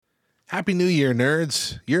Happy New Year,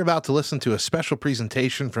 nerds. You're about to listen to a special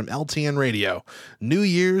presentation from LTN Radio, New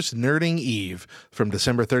Year's Nerding Eve from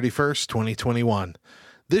December 31st, 2021.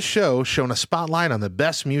 This show shone a spotlight on the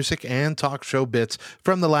best music and talk show bits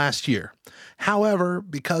from the last year. However,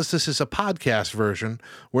 because this is a podcast version,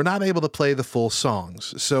 we're not able to play the full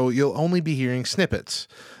songs, so you'll only be hearing snippets.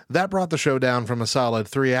 That brought the show down from a solid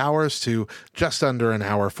 3 hours to just under an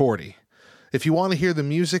hour 40. If you want to hear the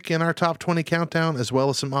music in our top 20 countdown, as well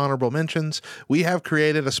as some honorable mentions, we have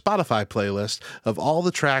created a Spotify playlist of all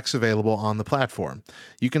the tracks available on the platform.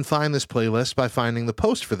 You can find this playlist by finding the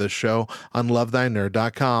post for this show on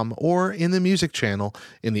lovethynerd.com or in the music channel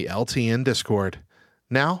in the LTN Discord.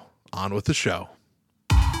 Now, on with the show.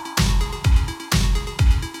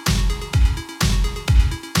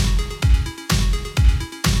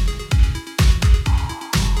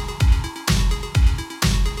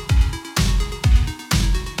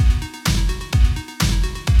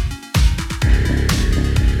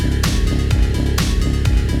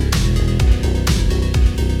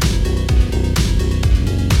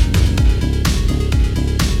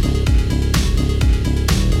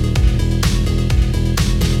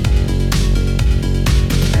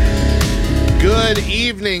 Good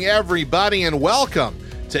evening, everybody, and welcome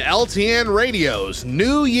to LTN Radio's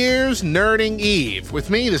New Year's Nerding Eve. With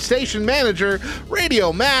me, the station manager,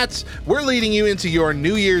 Radio Matt. We're leading you into your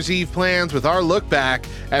New Year's Eve plans with our look back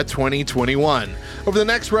at 2021. Over the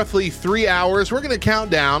next roughly 3 hours, we're going to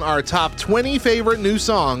count down our top 20 favorite new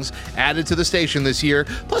songs added to the station this year,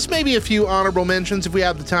 plus maybe a few honorable mentions. If we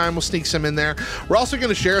have the time, we'll sneak some in there. We're also going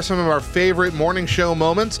to share some of our favorite morning show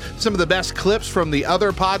moments, some of the best clips from the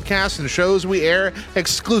other podcasts and shows we air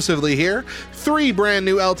exclusively here, 3 brand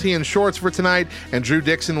new LTN shorts for tonight, and Drew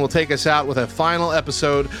Dixon will take us out with a final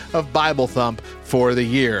episode of Bible Thump for the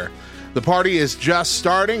year. The party is just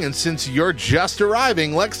starting, and since you're just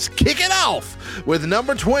arriving, let's kick it off with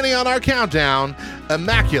number 20 on our countdown,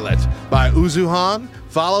 Immaculate by Uzuhan,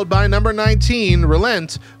 followed by number 19,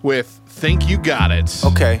 Relent, with Think You Got It.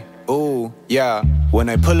 Okay, ooh, yeah. When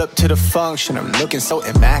I pull up to the function, I'm looking so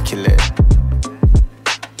immaculate.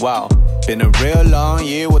 Wow, been a real long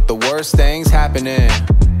year with the worst things happening.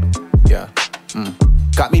 Yeah,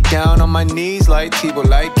 got me down on my knees like Tebow,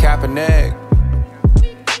 like Kaepernick.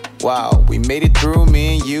 Wow, we made it through,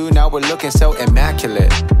 me and you, now we're looking so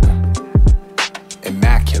immaculate.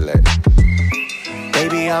 Immaculate.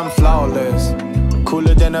 Baby, I'm flawless,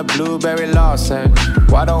 cooler than a blueberry Lawson.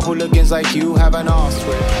 Why don't hooligans like you have an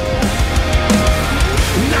ostrich?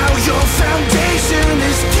 Now your foundation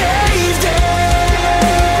is caved in.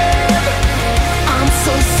 I'm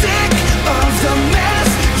so sick of the mess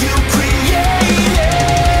you created.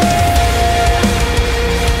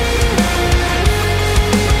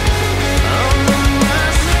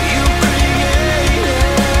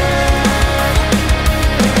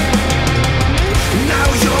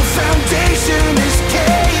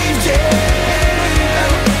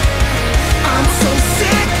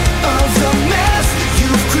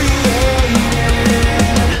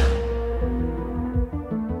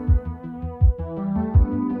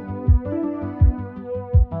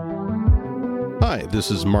 Hi,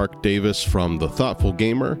 this is Mark Davis from The Thoughtful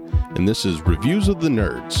Gamer, and this is Reviews of the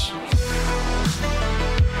Nerds.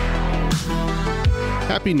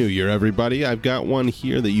 Happy New Year, everybody. I've got one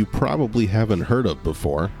here that you probably haven't heard of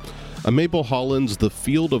before. Mabel Holland's The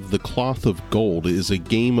Field of the Cloth of Gold is a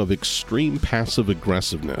game of extreme passive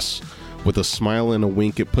aggressiveness. With a smile and a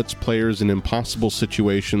wink, it puts players in impossible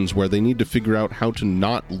situations where they need to figure out how to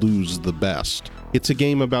not lose the best. It's a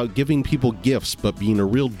game about giving people gifts, but being a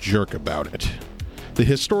real jerk about it. The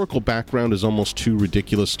historical background is almost too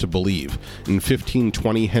ridiculous to believe. In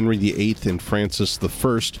 1520, Henry VIII and Francis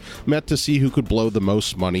I met to see who could blow the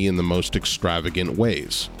most money in the most extravagant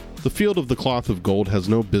ways. The Field of the Cloth of Gold has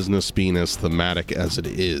no business being as thematic as it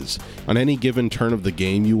is. On any given turn of the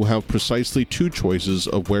game, you will have precisely 2 choices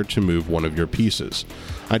of where to move one of your pieces.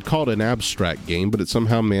 I'd call it an abstract game, but it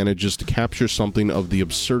somehow manages to capture something of the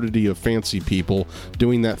absurdity of fancy people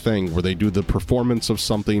doing that thing where they do the performance of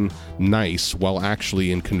something nice while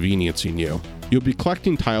actually inconveniencing you. You'll be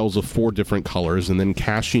collecting tiles of 4 different colors and then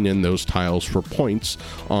cashing in those tiles for points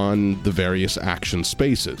on the various action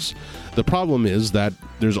spaces. The problem is that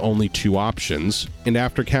there's only 2 options, and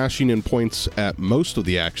after cashing in points at most of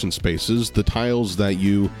the action spaces, the tiles that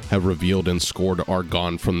you have revealed and scored are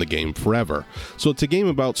gone from the game forever. So it's a game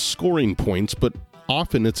about scoring points, but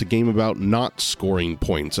often it's a game about not scoring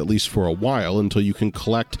points, at least for a while, until you can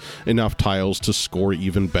collect enough tiles to score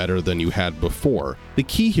even better than you had before. The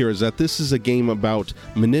key here is that this is a game about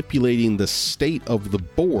manipulating the state of the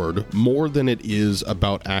board more than it is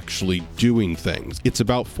about actually doing things. It's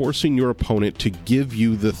about forcing your opponent to give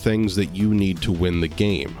you the things that you need to win the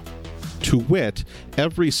game. To wit,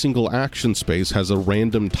 every single action space has a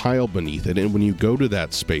random tile beneath it, and when you go to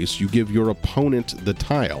that space, you give your opponent the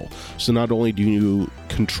tile. So not only do you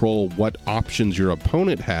control what options your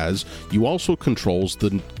opponent has, you also controls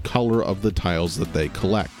the color of the tiles that they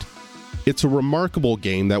collect. It's a remarkable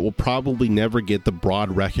game that will probably never get the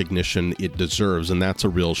broad recognition it deserves, and that's a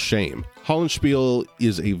real shame. Hollandspiele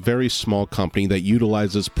is a very small company that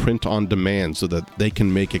utilizes print on demand so that they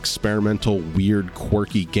can make experimental, weird,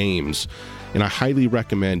 quirky games, and I highly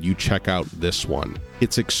recommend you check out this one.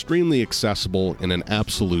 It's extremely accessible and an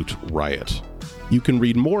absolute riot. You can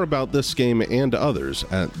read more about this game and others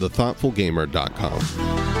at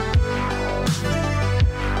thethoughtfulgamer.com.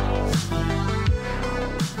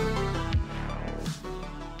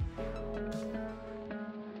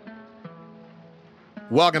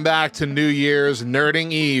 Welcome back to New Year's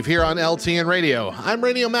Nerding Eve here on LTN Radio. I'm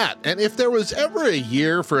Radio Matt, and if there was ever a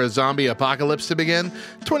year for a zombie apocalypse to begin,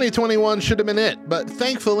 2021 should have been it, but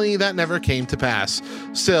thankfully that never came to pass.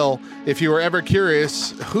 Still, if you were ever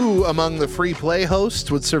curious who among the free play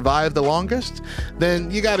hosts would survive the longest,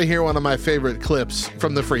 then you gotta hear one of my favorite clips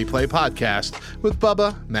from the Free Play podcast with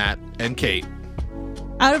Bubba, Matt, and Kate.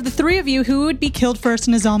 Out of the three of you, who would be killed first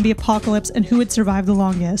in a zombie apocalypse and who would survive the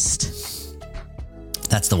longest?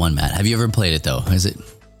 That's the one, Matt. Have you ever played it, though? Is it?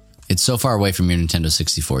 It's so far away from your Nintendo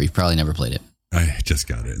 64. You've probably never played it. I just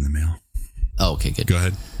got it in the mail. Oh, okay, good. Go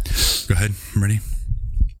ahead. I'm ready.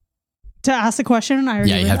 To ask the question,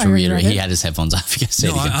 you have to reiterate. He had his headphones off. You say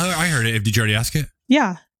no, I heard it. Did you already ask it?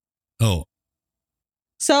 Yeah. Oh.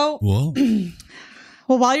 So, well,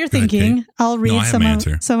 while you're thinking, I'll read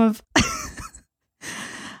some of.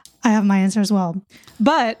 I have my answer as well,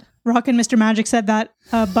 but Rockin' Mr. Magic said that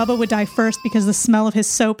Bubba would die first because the smell of his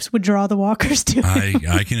soaps would draw the walkers to him.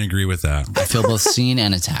 I can agree with that. I feel both seen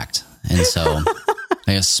and attacked. And so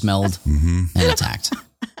I guess smelled and attacked.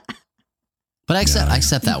 But I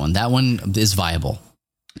accept that one. That one is viable.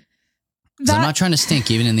 I'm not trying to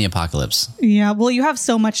stink even in the apocalypse. Yeah, well, you have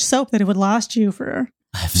so much soap that it would last you for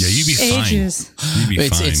you'd be ages. Fine. You'd be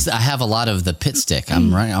fine. I have a lot of the pit stick.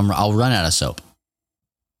 I'll run out of soap.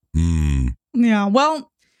 Yeah, well,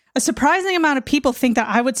 a surprising amount of people think that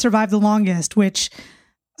I would survive the longest, which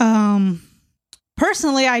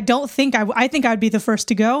personally, I don't think I think I'd be the first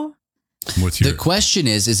to go. The question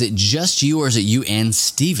is it just you or is it you and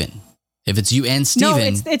Steven? If it's you and Steven.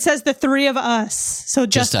 No, it says the three of us. So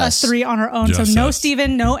just us three on our own. Just so no us.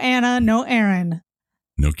 Steven, no Anna, no Aaron.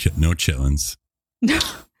 No chitlins.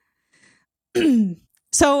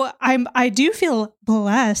 So I do feel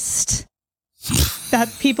blessed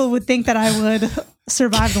that people would think that I would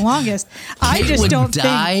survive the longest. I just don't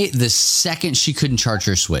die the second she couldn't charge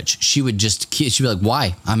her Switch. She'd be like,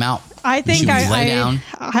 "Why? I'm out." I think I would lay down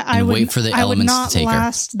and wait for the elements to take her. I would not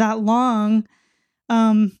last that long.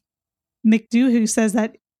 McDoohoo says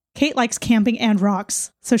that Kate likes camping and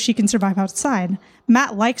rocks, so she can survive outside.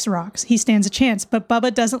 Matt likes rocks; he stands a chance. But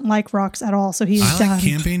Bubba doesn't like rocks at all, so he's done.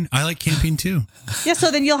 I like camping too. Yeah,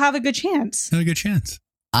 so then you'll have a good chance. Have a good chance.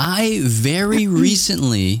 I very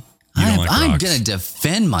recently. I'm going to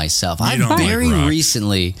defend myself. I'm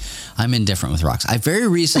indifferent with rocks. I very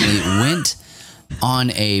recently went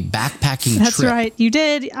on a backpacking trip. That's right. You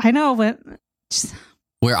did. I know, but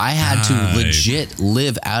where I had to legit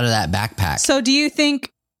live out of that backpack. So do you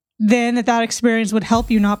think then that experience would help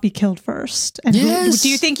you not be killed first? And yes. Do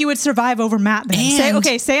you think you would survive over Matt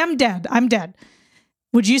then? Say I'm dead. I'm dead.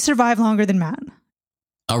 Would you survive longer than Matt?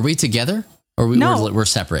 Are we together? Or we're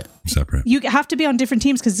separate? Separate. You have to be on different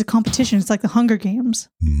teams because it's a competition. It's like the Hunger Games.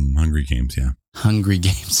 Hungry Games, yeah. Hungry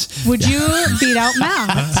Games. Would you beat out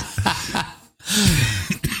Matt?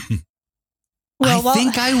 I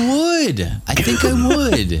think I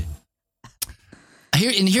would.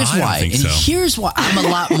 Here's why. Here's why I'm a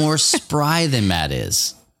lot more spry than Matt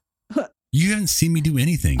is. You haven't seen me do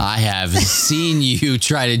anything. I have seen you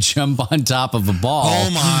try to jump on top of a ball. Oh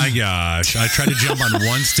my gosh. I tried to jump on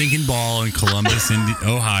one stinking ball in Columbus,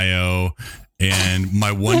 Ohio, and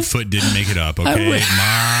my one foot didn't make it up, okay?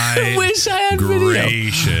 I wish I had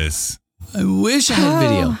gracious. Video. I wish I had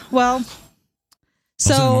video. Well,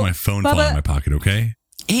 so also, my phone fell out of my pocket, okay?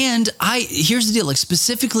 And here's the deal, like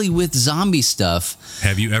specifically with zombie stuff.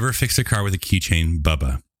 Have you ever fixed a car with a keychain,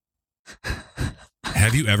 Bubba?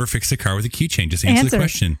 Have you ever fixed a car with a keychain? Just answer the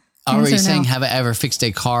question. Are we Answer saying no. have I ever fixed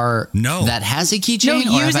a car No. that has a keychain?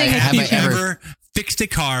 No, or have I, using a have I Have you ever ever fixed a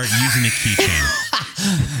car using a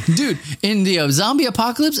keychain? dude, in the zombie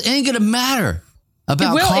apocalypse, it ain't gonna matter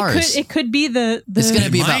about It will. cars. It could be the It's going to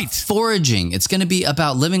It be about might. foraging. It's going to be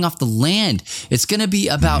about living off the land. It's going to be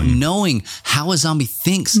about knowing how a zombie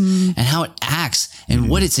thinks and how it acts and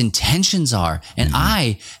what its intentions are. And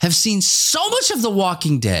I have seen so much of The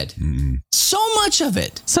Walking Dead. So much of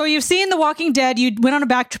it. So you've seen The Walking Dead. You went on a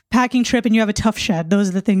backpacking trip, and you have a tough shed. Those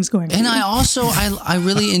are the things going for And you. I also, I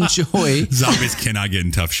really enjoy. Zombies cannot get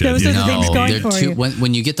in tough shit. Those You are the know? things going they're for too, you.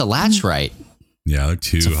 when you get the latch right, Yeah, they're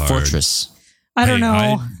too it's a hard. fortress. I don't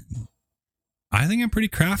Hey, know. I think I'm pretty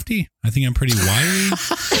crafty. I think I'm pretty wiry.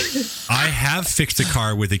 I have fixed a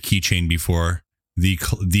car with a keychain before.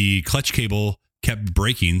 The clutch cable kept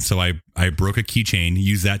breaking, so I broke a keychain,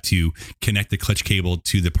 used that to connect the clutch cable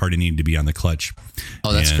to the part it needed to be on the clutch.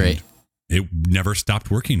 Oh, that's And great. It never stopped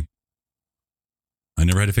working. I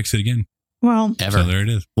never had to fix it again. Well, Ever. So there it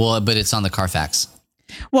is. Well, but it's on the Carfax.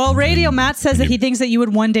 Radio Matt says that he thinks that you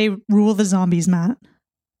would one day rule the zombies, Matt.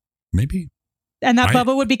 Maybe. And that I-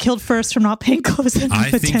 Bubba would be killed first from not paying close enough I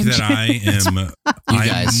think attention. that I am. I'm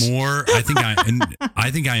guys. more. I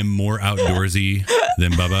think I am more outdoorsy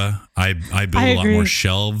than Bubba. I build I a lot agree. more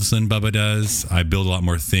shelves than Bubba does. I build a lot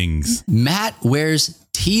more things. Matt wears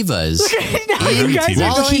Tevas You guys are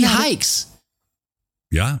while going he at it. hikes.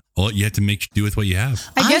 Yeah. Well, you have to do with what you have.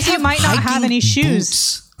 I guess you have might not have hiking any shoes.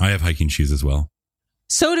 boots. I have hiking shoes as well.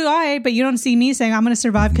 So do I, but you don't see me saying I'm going to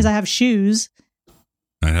survive because I have shoes.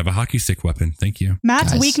 I have a hockey stick weapon. Thank you.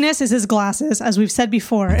 Matt's Guys. weakness is his glasses, as we've said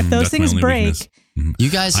before. If those That's my things only break, weakness. You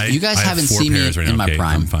guys I haven't have 4 seen me pairs right in now. my Okay,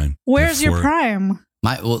 prime. I'm fine. where's I have your 4. prime?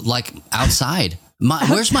 Like outside.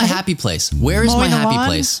 Where's my happy place? Where is my Mowing the happy lawn?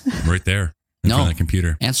 place? Right there in No. front of that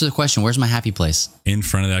computer. Answer the question. Where's my happy place? In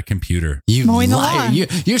front of that computer. You Mowing the liar. lawn.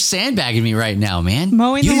 You're sandbagging me right now, man.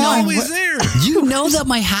 Mowing you the know, lawn. Always there. You know that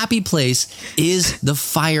my happy place is the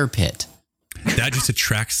fire pit. That just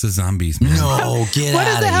attracts the zombies, man. No, get What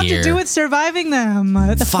does out that of have here. to do with surviving them?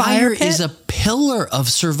 The fire pit? is a pillar of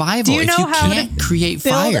survival. Do you if know you how to can't create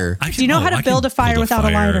build- fire, Do you know how to build a fire without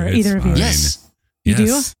a lighter, It's either of you? fine. yes. You do?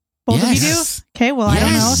 Yes. Both of you do? Yes. Okay, well, I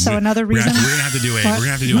don't know. So another We're reason. gonna have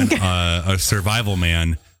to do a survival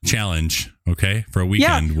man challenge. Okay, for a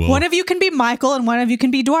Yeah, weekend. one of you can be Michael and one of you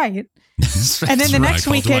can be Dwight. And then the next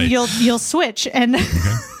Michael weekend Dwight. you'll switch. And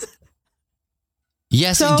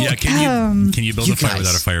Yes, So- indeed. Yeah, can you build You a fire guys,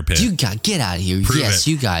 without a fire pit? You got get out of here. Prove yes,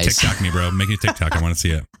 it. you guys. TikTok me, bro. Make it a TikTok. I want to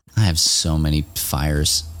see it. I have so many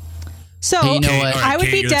fires. so Hey, you know what? all right, I would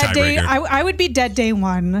Kate, be you're the dead day. tiebreaker. I would be dead day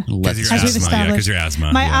one. Because your As we've asthma. Yeah, established. because your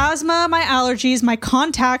asthma. My yeah. asthma, my allergies, my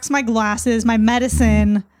contacts, my glasses, my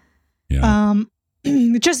medicine, Yeah.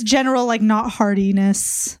 just general like not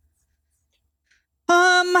hardiness.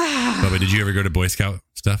 Bubba, did you ever go to Boy Scout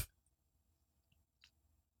stuff?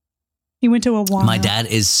 He went to Awana. My dad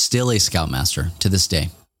is still a scoutmaster to this day.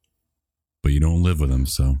 But you don't live with them,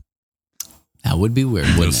 so That would be weird,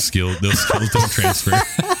 wouldn't those it? skills don't transfer.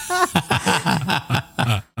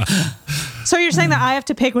 So you're saying that I have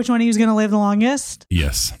to pick which one of you is going to live the longest?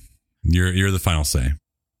 Yes, you're the final say.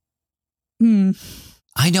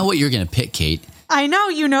 I know what you're going to pick, Kate. I know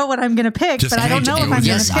you know what I'm going to pick, Just but I don't know go if with I'm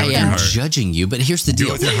your going Yes, to I pick your am that. heart. judging you, but here's the Go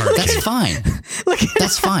deal. with your heart, That's Kate. fine. Look at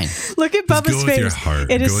That's fine. Look at Just Bubba's go with face. your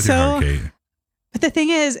heart. It Go is with your so. heart, Kate. But the thing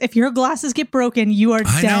is, if your glasses get broken, you are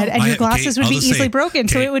I dead, know. and your glasses would I'll be just easily say, broken.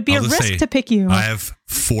 So Kate, it would be I'll a just risk say, to pick you. I have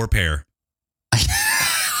 4 pair.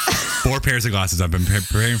 4 pairs of glasses. I've been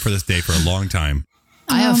preparing for this day for a long time.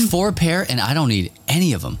 I have 4 pair, and I don't need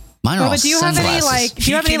any of them. Mine are all But do you have sunglasses. any like?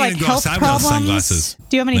 Do you have He any can't like even go health outside without problems? sunglasses.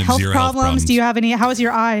 Do you have any Like health zero health problems? Do you have any? How is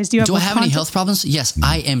your eyes? Do you have? Do I like, have any contact- health problems? Yes,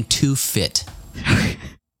 I am too fit.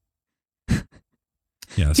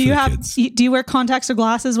 Yeah, it's Do you for the have? kids. Do you wear contacts or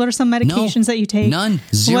glasses? What are some medications that you take? None.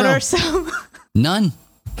 Zero. What are some? None.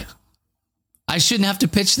 I shouldn't have to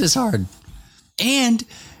pitch this hard. And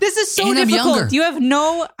This is so And I'm difficult. younger. You have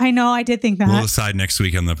no. I know. I did think that. We'll decide next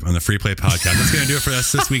week on the Free Play podcast. That's going to do it for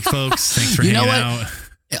us this week, folks. Thanks for You know hanging what? out.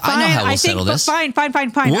 I know how we'll I think, settle but this. Fine.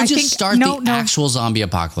 We'll I just think, start no, the actual zombie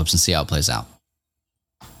apocalypse and see how it plays out.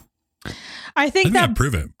 I think I that gotta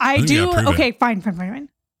prove it. I think we do. gotta prove it. Okay, fine.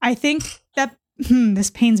 I think that this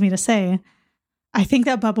pains me to say. I think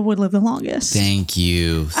that Bubba would live the longest. Thank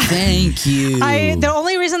you. Thank you. The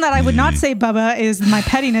only reason that I would not say Bubba is my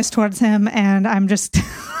pettiness towards him, and I'm just.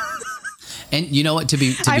 And you know what? To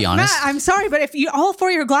be honest, Matt, I'm sorry, but if all 4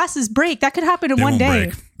 of your glasses break, that could happen in They one won't day.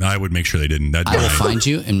 break. I would make sure they didn't. That'd I will die. find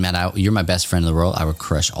you, and Matt, you're my best friend in the world. I would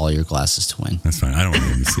crush all your glasses to win That's fine. I don't want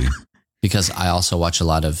them to see. because I also watch a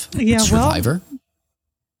lot of Yeah, well- Survivor.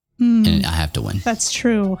 and I have to win. That's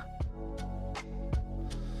true.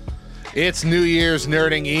 It's New Year's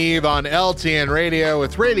Nerding Eve on LTN Radio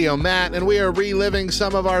with Radio Matt, and we are reliving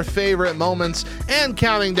some of our favorite moments and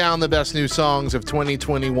counting down the best new songs of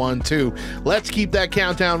 2021 too. Let's keep that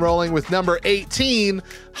countdown rolling with number 18,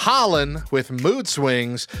 Holland with Mood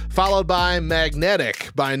Swings, followed by Magnetic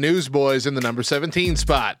by Newsboys in the number 17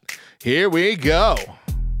 spot. Here we go.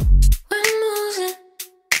 When losing,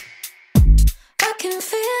 I can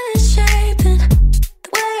feel it shaping the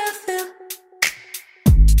way I feel.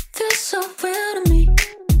 Feels so real to me.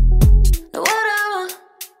 Know what I want.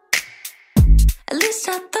 At least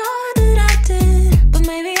I thought that I did, but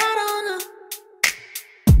maybe I don't know.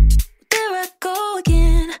 There I go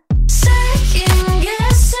again. Second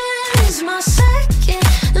guessing is my second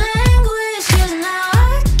language, 'cause now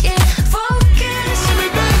I can't focus.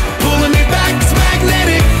 Pulling me back, it's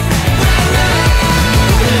magnetic.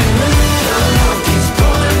 Your love keeps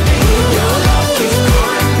pulling me. Your love keeps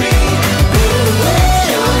pulling me.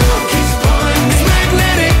 Your love keeps pulling me. It's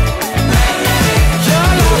magnetic. Your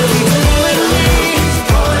love keeps pulling me.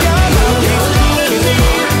 Your love keeps pulling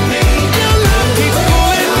me. Your love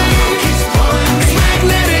keeps pulling me. It's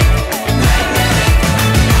magnetic.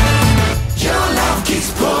 Your love keeps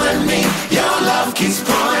pulling me. Your love keeps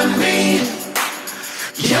pulling me.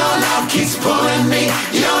 Your love keeps pulling me.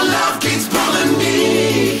 Your love keeps pulling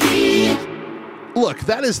me. Look,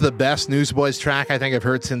 that is the best Newsboys track I think I've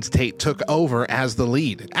heard since Tate took over as the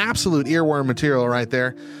lead. Absolute earworm material right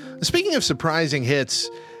there. Speaking of surprising hits,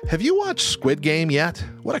 have you watched Squid Game yet?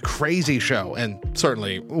 What a crazy show, and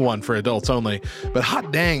certainly one for adults only. But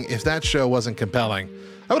hot dang, if that show wasn't compelling.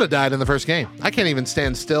 I would have died in the first game. I can't even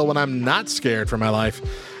stand still when I'm not scared for my life.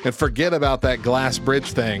 And forget about that glass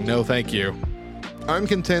bridge thing. No, thank you. I'm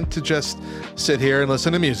content to just sit here and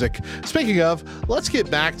listen to music. Speaking of, let's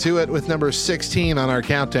get back to it with number 16 on our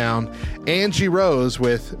countdown. Angie Rose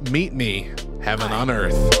with Meet Me, Heaven on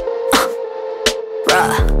Earth.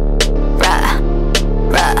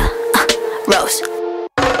 Rose.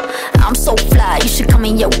 I'm so fly, you should come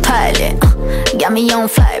in your pilot. Got me on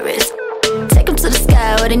fly risk. Take them to the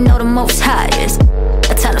sky where they know the most highest.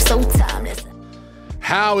 A time so timeless.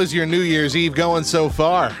 How is your New Year's Eve going so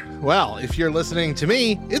far? Well, if you're listening to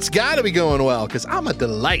me, it's gotta be going well, because I'm a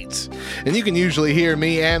delight. And you can usually hear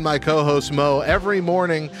me and my co-host Mo every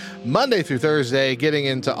morning, Monday through Thursday, getting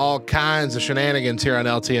into all kinds of shenanigans here on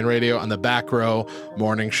LTN Radio on the Back Row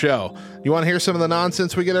Morning Show. You want to hear some of the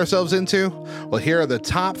nonsense we get ourselves into? Well, here are the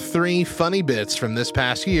top 3 funny bits from this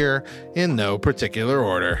past year in no particular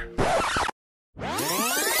order.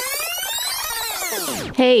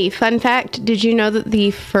 Hey, fun fact, did you know that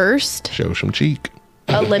the first Show some cheek.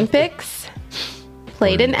 Olympics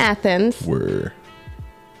played in Athens? We're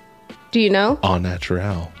Do you know? au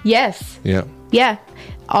naturel. Yes. Yeah. Yeah.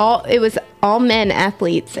 It was all men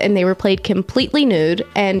athletes, and they were played completely nude,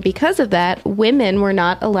 and because of that, women were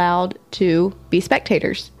not allowed to be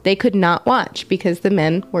spectators. They could not watch because the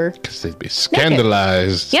men were Because they'd be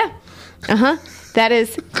scandalized. Yeah. Uh-huh.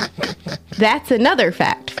 That's another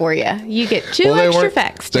fact for you. You get two extra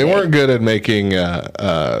facts They today. weren't good at making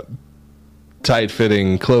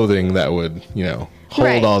tight-fitting clothing that would, hold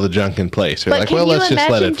Right. all the junk in place. They're But like, can well, you let's just let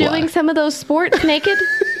imagine it fly. doing some of those sports naked?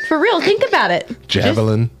 For real, think about it.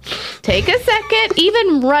 Javelin. Just take a second,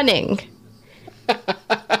 even running.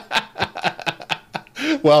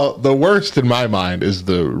 Well, the worst in my mind is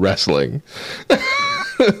the wrestling.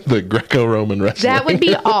 The Greco-Roman wrestling. That would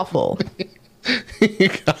be awful. You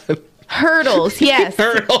got Hurdles, yes.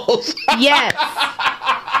 hurdles. Yes.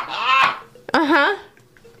 Uh-huh.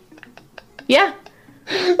 Yeah.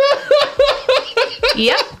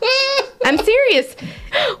 Yep. I'm serious.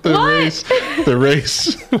 The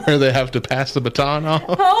race where they have to pass the baton off.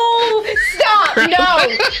 Oh, stop.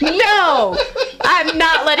 No. I'm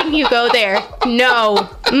not letting you go there. No.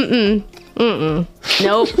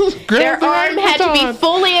 Nope. Their the right arm had to be baton.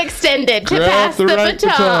 fully extended to Grab pass the the right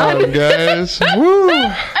baton. guys.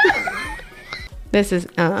 Woo. This is,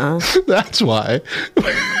 That's why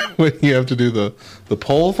when you have to do the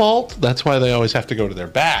pole vault, that's why they always have to go to their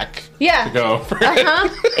back Yeah. to go for it. Uh-huh.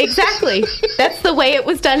 Exactly. That's the way it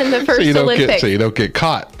was done in the first Olympics. So you don't get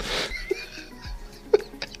caught.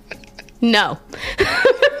 No.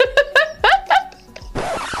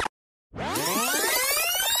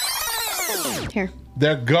 Here.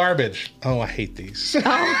 They're garbage. Oh, I hate these.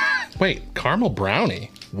 Wait, caramel brownie.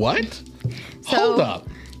 What? Hold up.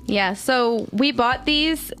 Yeah, so we bought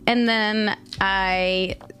these, and then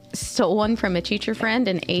I stole one from a teacher friend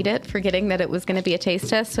and ate it, forgetting that it was going to be a taste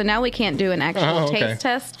test. So now we can't do an actual taste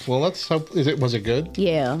test. Well, let's hope. Was it good?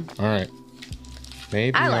 Yeah. All right.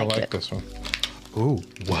 Maybe I I liked like it. this one. Ooh,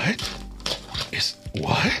 what?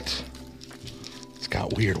 What? It's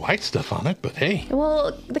got weird white stuff on it, but hey.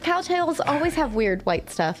 Well, the cowtails always have weird white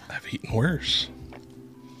stuff. I've eaten worse.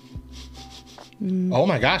 Oh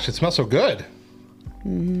my gosh, it smells so good.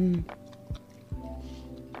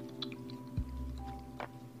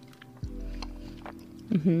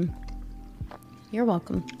 You're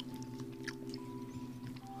welcome.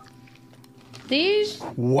 These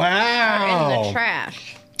Wow. are in the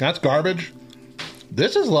trash. That's garbage.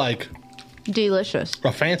 This is like Delicious.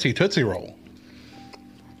 a fancy Tootsie Roll.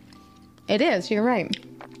 It is. You're right.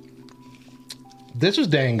 This is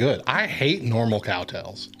dang good. I hate normal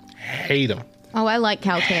cowtails. Hate them. Oh, I like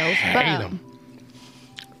cowtails. But, Hate them.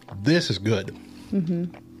 This is good. You've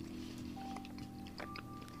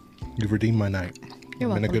redeemed my night.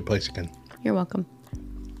 You're I'm in a welcome. good place again. You're welcome.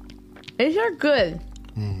 These are good.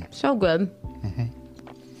 So good.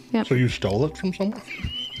 So you stole it from someone?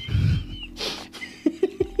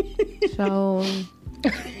 So,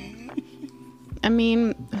 I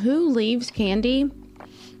mean, who leaves candy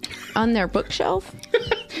on their bookshelf?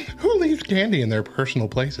 Who leaves candy in their personal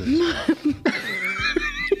places?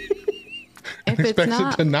 If it's Expects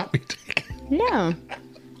not, it to not be taken. yeah,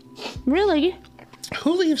 really.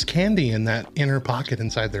 Who leaves candy in that inner pocket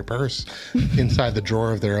inside their purse, inside the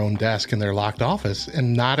drawer of their own desk in their locked office,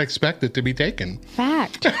 and not expect it to be taken?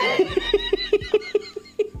 Fact.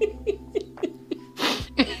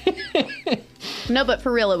 No, but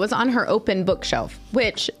for real, it was on her open bookshelf,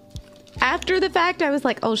 which after the fact, I was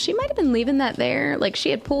like, oh, she might have been leaving that there. Like she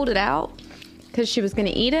had pulled it out because she was going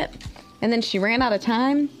to eat it. And then she ran out of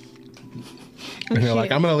time. And you're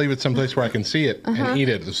like, I'm going to leave it someplace where I can see it and eat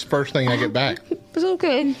it. It's the first thing I get back. It was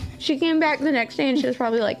okay. She came back the next day and she was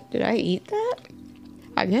probably like, did I eat that?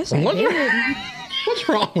 I guess I did. What's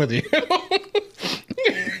wrong with you?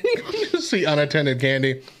 You just see unattended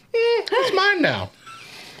candy. It's mine now.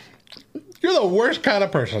 You're the worst kind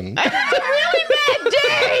of person. It's a really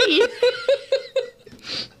bad day.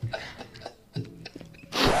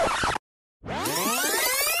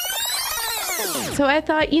 So I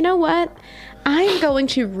thought, you know what? I'm going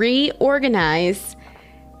to reorganize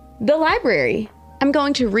the library. I'm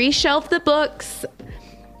going to reshelf the books.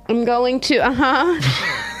 I'm going to,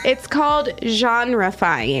 It's called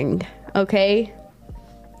genrefying, okay?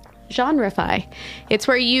 Genrefy. It's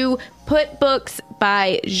where you put books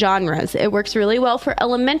by genres. It works really well for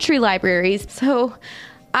elementary libraries. So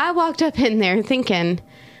I walked up in there thinking,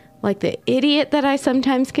 like the idiot that I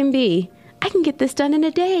sometimes can be, I can get this done in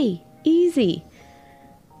a day. Easy.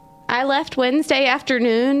 I left Wednesday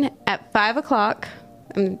afternoon at 5 o'clock.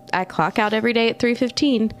 I clock out every day at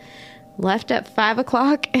 3:15. Left at 5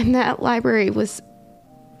 o'clock and that library was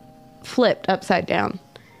flipped upside down.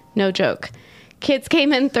 No joke. Kids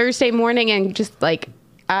came in Thursday morning and just like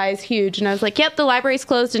eyes huge. And I was like, yep, the library's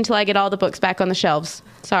closed until I get all the books back on the shelves.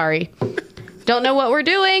 Sorry. Don't know what we're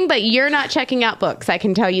doing, but you're not checking out books. I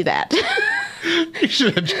can tell you that. You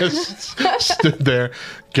should have just stood there,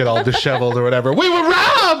 get all disheveled or whatever. We were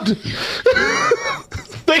robbed!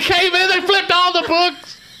 They came in, they flipped all the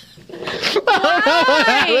books.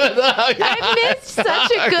 I missed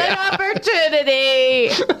such a good opportunity.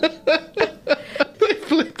 They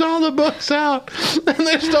flipped all the books out and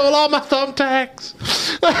they stole all my thumbtacks.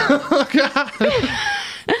 Oh, God.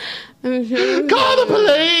 Call the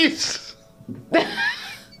police.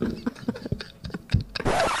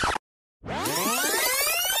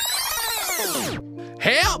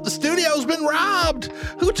 Help! The studio's been robbed!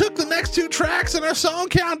 Who took the next two tracks in our song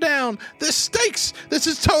countdown? This stinks! This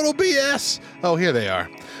is total BS! Oh, here they are.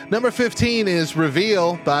 Number 15 is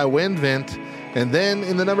Reveal by Windvent. And then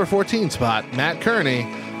in the number 14 spot, Matt Kearney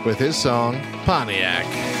with his song Pontiac.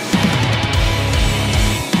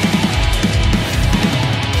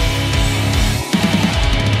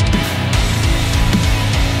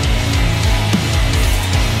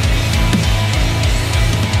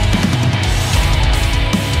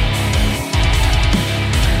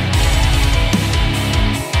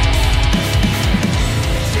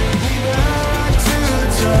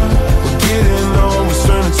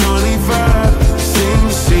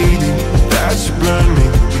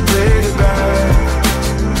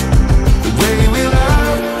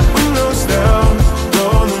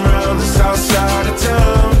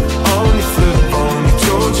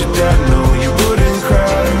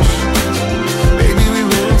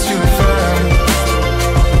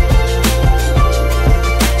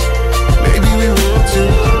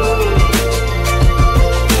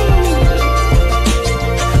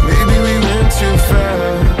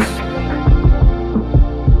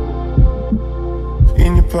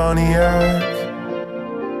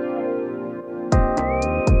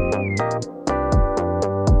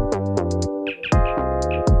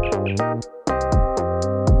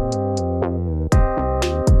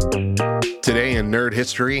 Today in nerd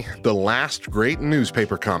history, the last great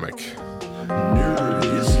newspaper comic. Nerd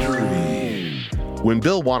history. When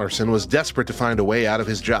Bill Watterson was desperate to find a way out of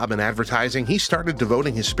his job in advertising, he started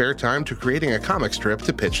devoting his spare time to creating a comic strip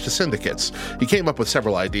to pitch to syndicates. He came up with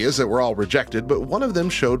several ideas that were all rejected, but one of them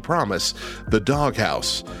showed promise, The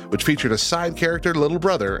Doghouse, which featured a side character, little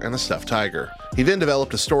brother, and a stuffed tiger. He then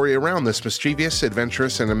developed a story around this mischievous,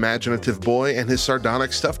 adventurous, and imaginative boy and his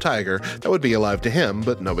sardonic stuffed tiger that would be alive to him,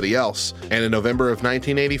 but nobody else. And in November of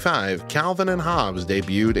 1985, Calvin and Hobbes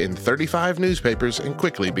debuted in 35 newspapers and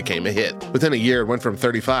quickly became a hit. Within a year, it went from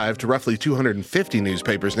 35 to roughly 250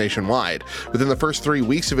 newspapers nationwide. Within the first 3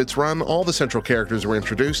 weeks of its run, all the central characters were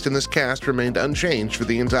introduced, and this cast remained unchanged for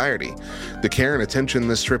the entirety. The care and attention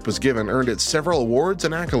this strip was given earned it several awards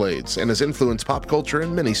and accolades, and has influenced pop culture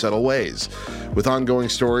in many subtle ways. With ongoing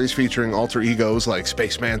stories featuring alter egos like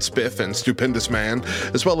Spaceman Spiff and Stupendous Man,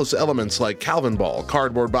 as well as elements like Calvin Ball,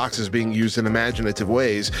 cardboard boxes being used in imaginative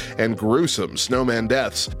ways, and gruesome snowman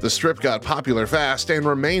deaths, the strip got popular fast and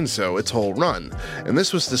remained so its whole run. And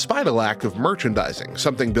this was despite a lack of merchandising,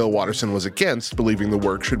 something Bill Watterson was against, believing the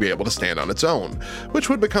work should be able to stand on its own, which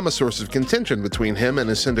would become a source of contention between him and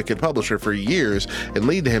his syndicate publisher for years and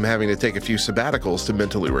lead to him having to take a few sabbaticals to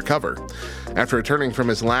mentally recover. After returning from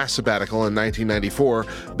his last sabbatical in 1994,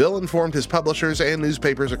 Bill informed his publishers and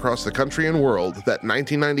newspapers across the country and world that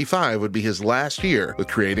 1995 would be his last year with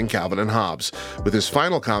creating Calvin and Hobbes, with his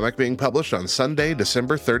final comic being published on Sunday,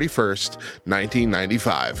 December 31st,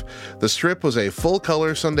 1995. The strip was a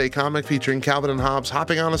full-color Sunday comic featuring Calvin and Hobbes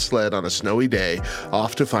hopping on a sled on a snowy day,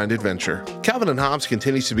 off to find adventure. Calvin and Hobbes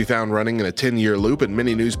continues to be found running in a 10-year loop in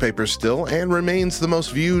many newspapers still, and remains the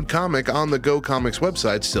most viewed comic on the Go Comics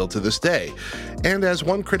website still to this day. And as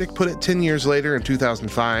one critic put it 10 years later in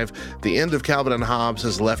 2005, the end of Calvin and Hobbes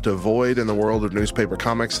has left a void in the world of newspaper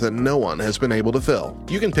comics that no one has been able to fill.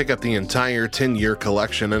 You can pick up the entire 10-year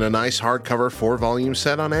collection in a nice hardcover 4-volume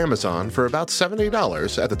set on Amazon for about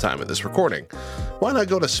 $70 at the time of this recording. Why not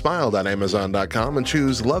go to smile.amazon.com and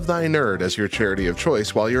choose Love Thy Nerd as your charity of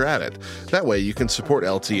choice while you're at it? That way you can support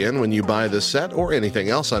LTN when you buy this set or anything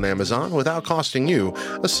else on Amazon without costing you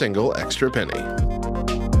a single extra penny.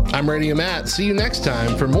 I'm Radio Matt. See you next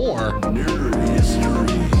time for more Nerd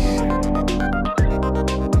history.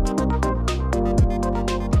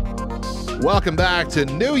 Welcome back to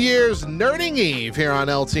New Year's Nerding Eve here on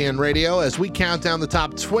LTN Radio as we count down the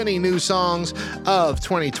top 20 new songs of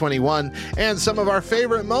 2021 and some of our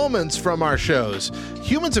favorite moments from our shows.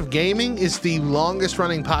 Humans of Gaming is the longest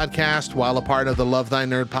running podcast while a part of the Love Thy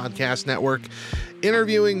Nerd podcast network,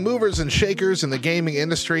 interviewing movers and shakers in the gaming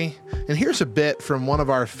industry. And here's a bit from one of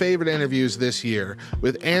our favorite interviews this year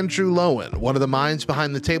with Andrew Lowen, one of the minds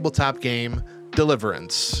behind the tabletop game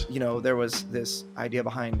Deliverance. You know, there was this idea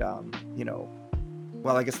behind, well,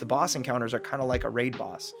 I guess the boss encounters are kind of like a raid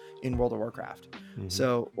boss in World of Warcraft. Mm-hmm.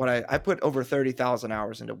 So what I put over 30,000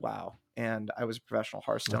 hours into WoW, and I was a professional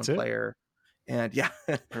Hearthstone player. And yeah,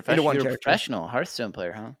 professional Hearthstone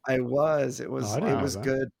player, huh? I was. It was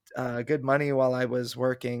good. Good money while I was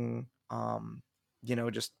working.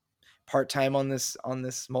 Just part time on this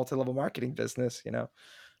multi-level marketing business.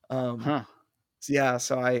 Yeah,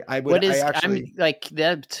 so I'm like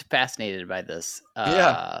that's fascinated by this.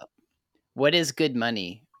 What is good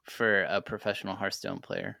money for a professional Hearthstone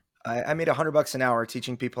player? I made $100 an hour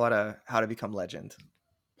teaching people how to become legend.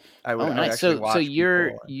 Nice. So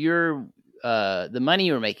you're the money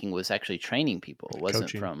you were making was actually training people. It wasn't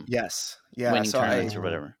coaching. From winning tournaments or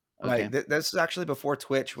whatever. Okay. Right. This was actually before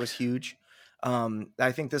Twitch was huge.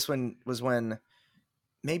 I think this one was when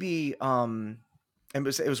maybe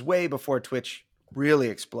it was way before Twitch really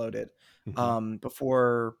exploded. Mm-hmm.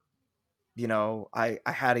 Before I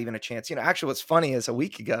had even a chance. Actually what's funny is a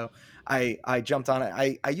week ago I jumped on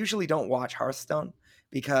it. I usually don't watch Hearthstone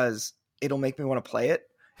because it'll make me want to play it.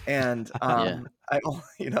 And so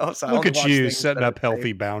look at you setting up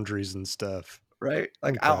healthy boundaries and stuff. Right?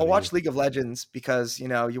 Like I'll watch League of Legends because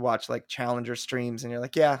you watch like Challenger streams and you're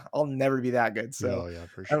like, yeah, I'll never be that good. So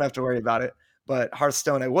for sure. I don't have to worry about it. But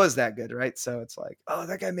Hearthstone, I was that good, right? So it's like, oh,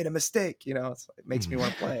 that guy made a mistake. It makes me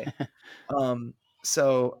want to play.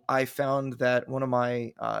 So I found that one of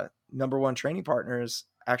my number one training partners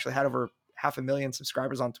actually had over 500,000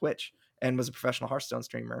 subscribers on Twitch and was a professional Hearthstone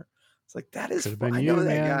streamer. It's like, that is fun. I know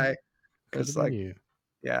that guy. It's like,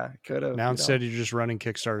 yeah, could have. Now instead you're just running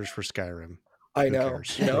Kickstarters for Skyrim. I know,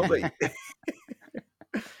 but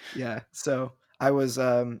yeah. So I was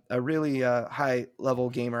a really high level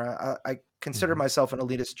gamer. I consider myself an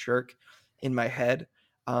elitist jerk in my head.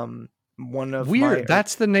 One of weird.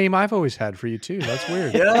 That's the name I've always had for you too. That's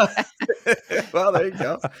weird. Yeah. Well, there you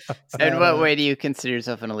go. In what way do you consider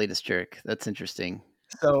yourself an elitist jerk? That's interesting.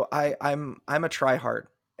 So I'm a tryhard,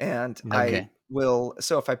 and I will.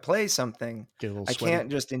 So if I play something, I can't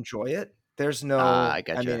just enjoy it. There's no. I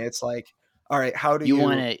mean, it's like, all right, how do you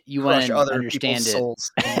want to other understand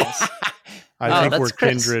people's it? Souls? I think we're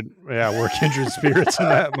kindred. Yeah, we're kindred spirits in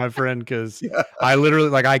that, my friend. Because I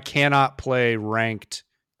literally I cannot play ranked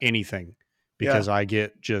anything because I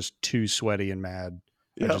get just too sweaty and mad.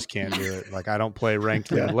 I just can't do it. Like I don't play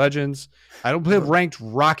ranked League of Legends. I don't play ranked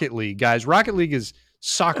Rocket League, guys. Rocket League is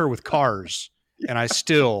soccer with cars, and I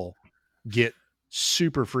still get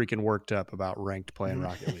super freaking worked up about ranked playing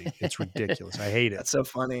Rocket League. It's ridiculous. I hate it. That's so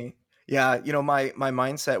funny. Yeah, my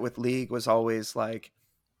mindset with League was always like,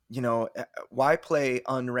 why play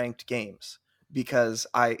unranked games? Because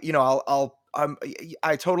I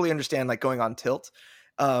totally understand like going on tilt,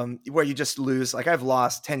 where you just lose. Like I've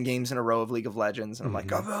lost 10 games in a row of League of Legends, and I'm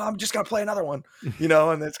like, oh, I'm just gonna play another one,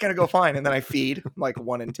 and it's gonna go fine. And then I feed like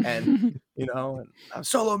 1 in 10, and I'm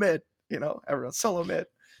solo mid. Everyone's solo mid.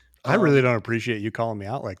 I really don't appreciate you calling me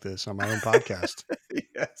out like this on my own podcast.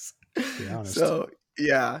 Yes. To be honest. So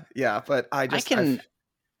yeah, but I can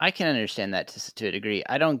understand that to a degree.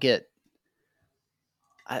 I don't get.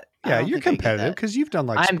 You're competitive because you've done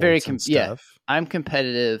like I'm very stuff. Yeah, I'm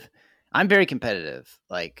competitive. I'm very competitive.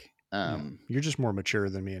 Like, you're just more mature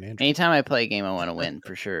than me and Andrew. Anytime I play a game, I want to win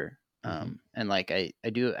for sure. And like I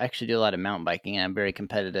do actually do a lot of mountain biking, and I'm very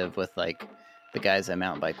competitive with like the guys I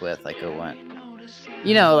mountain bike with. Like,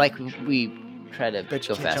 like we try to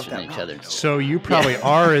go faster than each other. So you probably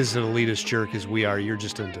are as an elitist jerk as we are. You're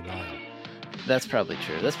just in denial. That's probably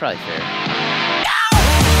true. That's probably fair.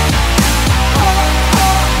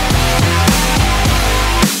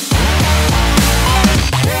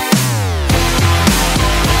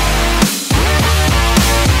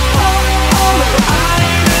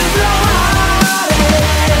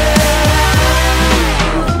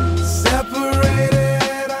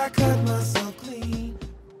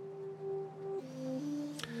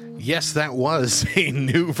 Yes, that was a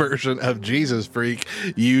new version of Jesus Freak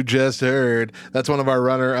you just heard. That's one of our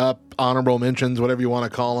runner-up honorable mentions, whatever you want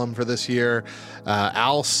to call them for this year.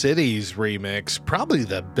 Owl City's remix, probably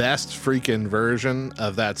the best freaking version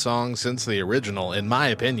of that song since the original, in my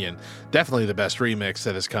opinion. Definitely the best remix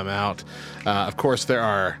that has come out. Of course, there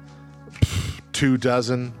are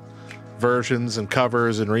 24 versions and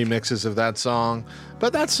covers and remixes of that song,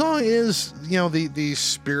 but that song is the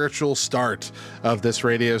spiritual start of this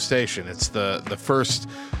radio station. It's the first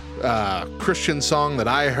Christian song that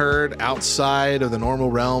I heard outside of the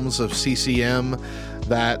normal realms of CCM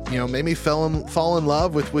that made me fall in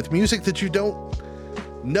love with music that you don't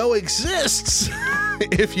know exists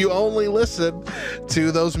if you only listen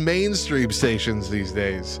to those mainstream stations these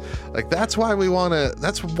days. Like that's why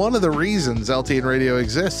that's one of the reasons LTN Radio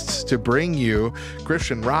exists, to bring you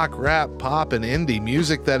Christian rock, rap, pop, and indie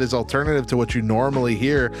music that is alternative to what you normally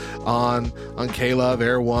hear on K-Love,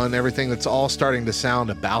 Air One, everything that's all starting to sound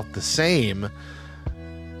about the same.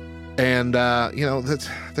 And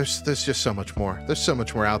there's just so much more. There's so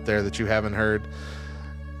much more out there that you haven't heard.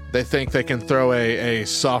 They think they can throw a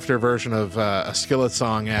softer version of a Skillet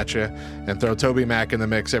song at you and throw Toby Mac in the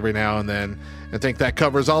mix every now and then and think that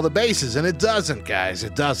covers all the bases. And it doesn't, guys.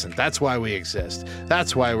 It doesn't. That's why we exist.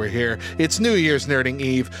 That's why we're here. It's New Year's Nerding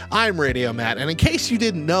Eve. I'm Radio Matt. And in case you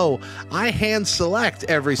didn't know, I hand select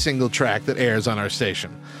every single track that airs on our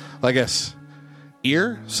station. I guess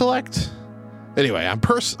ear select? Anyway,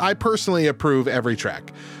 I personally approve every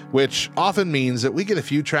track, which often means that we get a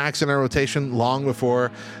few tracks in our rotation long before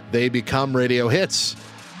they become radio hits,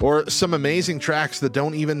 or some amazing tracks that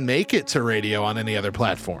don't even make it to radio on any other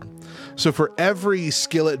platform. So for every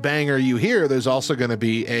Skillet banger you hear, there's also going to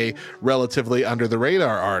be a relatively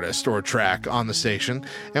under-the-radar artist or track on the station,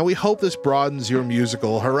 and we hope this broadens your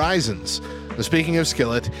musical horizons. Now, speaking of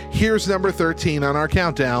Skillet, here's number 13 on our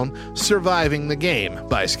countdown, Surviving the Game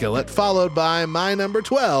by Skillet, followed by my number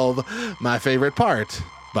 12, My Favorite Part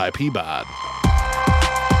by Peabod.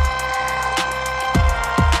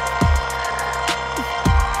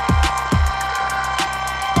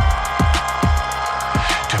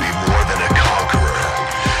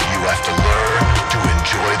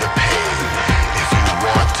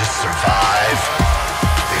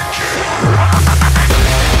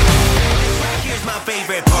 My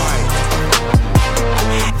favorite part.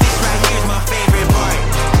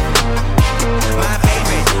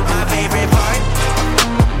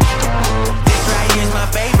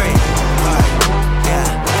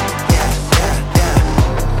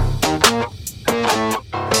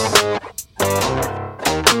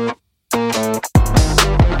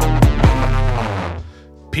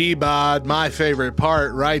 Peabod, my favorite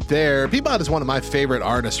part right there. Peabod is one of my favorite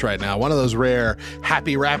artists right now, one of those rare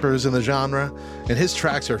happy rappers in the genre, and his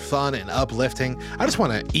tracks are fun and uplifting. I just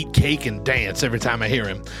want to eat cake and dance every time I hear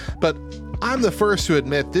him. But I'm the first to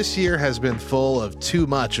admit this year has been full of too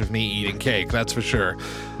much of me eating cake, that's for sure.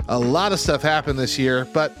 A lot of stuff happened this year,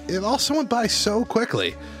 but it also went by so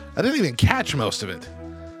quickly. I didn't even catch most of it.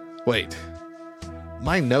 Wait,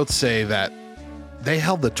 my notes say that they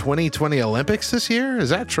held the 2020 Olympics this year?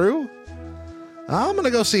 Is that true? I'm going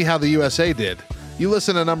to go see how the USA did. You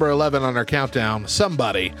listen to number 11 on our countdown,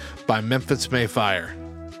 Somebody by Memphis May Fire.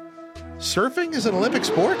 Surfing is an Olympic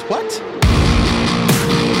sport? What?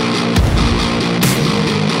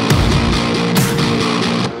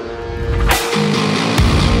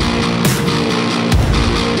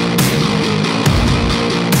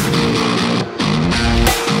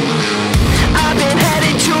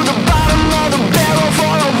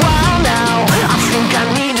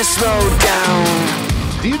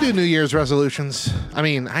 Do you do New Year's resolutions? I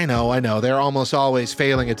mean, I know. They're almost always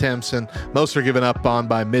failing attempts and most are given up on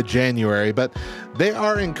by mid-January, but they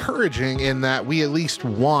are encouraging in that we at least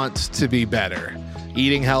want to be better.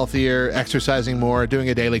 Eating healthier, exercising more, doing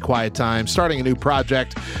a daily quiet time, starting a new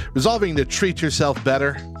project, resolving to treat yourself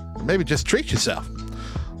better, or maybe just treat yourself.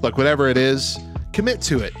 Look, whatever it is, commit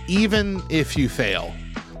to it, even if you fail.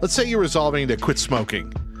 Let's say you're resolving to quit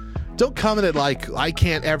smoking. Don't come at it like, I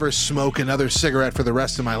can't ever smoke another cigarette for the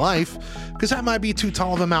rest of my life, because that might be too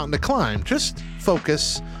tall of a mountain to climb. Just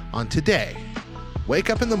focus on today. Wake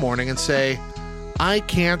up in the morning and say, I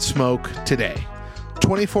can't smoke today.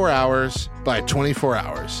 24 hours by 24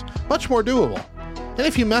 hours. Much more doable. And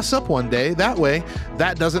if you mess up one day, that way,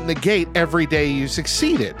 that doesn't negate every day you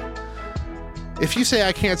succeeded. If you say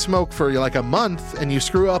I can't smoke for like a month and you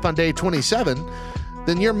screw up on day 27,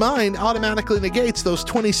 then your mind automatically negates those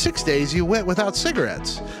 26 days you went without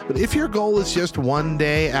cigarettes. But if your goal is just one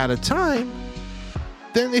day at a time,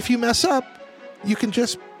 then if you mess up, you can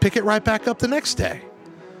just pick it right back up the next day.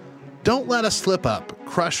 Don't let a slip up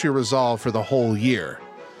crush your resolve for the whole year.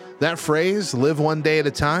 That phrase, live one day at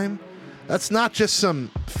a time, that's not just some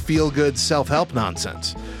feel-good self-help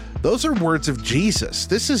nonsense. Those are words of Jesus.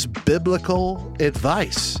 This is biblical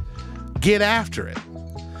advice. Get after it.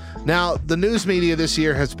 Now, the news media this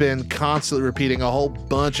year has been constantly repeating a whole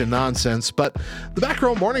bunch of nonsense, but the Back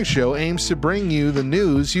Row Morning Show aims to bring you the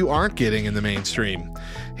news you aren't getting in the mainstream.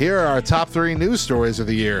 Here are our top 3 news stories of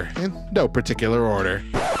the year, in no particular order.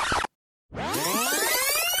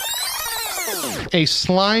 A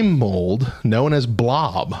slime mold known as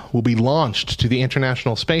Blob will be launched to the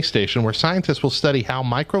International Space Station, where scientists will study how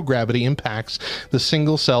microgravity impacts the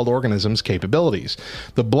single-celled organism's capabilities.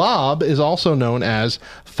 The Blob is also known as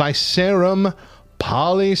Physarum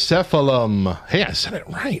polycephalum. Hey, I said it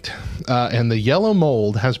right. And the yellow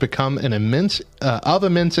mold has become of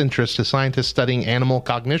immense interest to scientists studying animal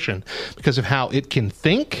cognition because of how it can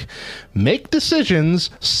think, make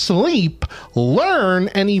decisions, sleep, learn,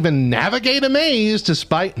 and even navigate a maze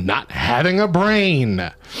despite not having a brain.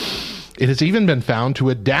 It has even been found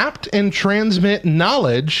to adapt and transmit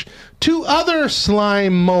knowledge to other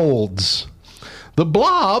slime molds. The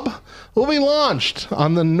Blob will be launched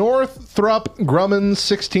on the Northrop Grumman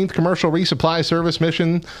 16th Commercial Resupply Service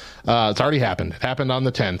mission. It's already happened. It happened on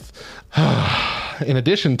the 10th. In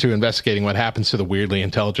addition to investigating what happens to the weirdly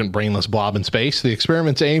intelligent, brainless blob in space, the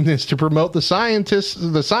experiment's aim is to promote the sciences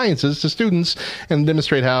to students and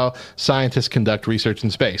demonstrate how scientists conduct research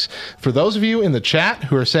in space. For those of you in the chat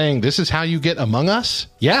who are saying this is how you get Among Us,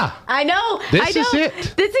 yeah. I know. This is it.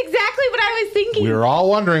 That's exactly what I was thinking. We were all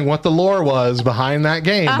wondering what the lore was behind that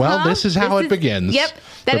game. Well, this is how it begins. Yep.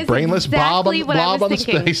 The brainless blob on the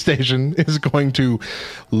space station is going to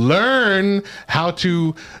learn how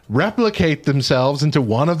to replicate themselves into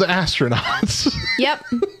one of the astronauts. Yep.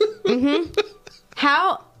 Mm-hmm.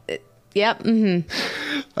 How? Yep.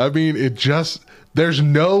 Mm-hmm. I mean, there's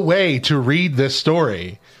no way to read this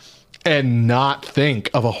story and not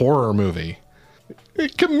think of a horror movie.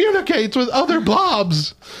 It communicates with other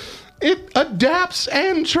blobs. It adapts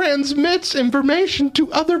and transmits information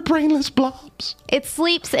to other brainless blobs. It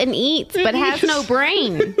sleeps and eats, but has no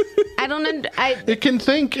brain. It can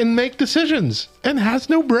think and make decisions and has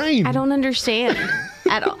no brain. I don't understand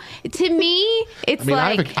at all. To me, it's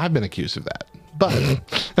like... I've been accused of that, but...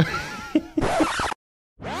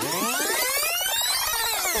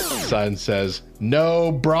 Sun says,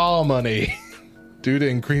 no bra money. Due to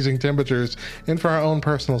increasing temperatures and for our own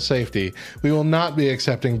personal safety, we will not be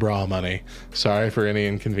accepting bra money. Sorry for any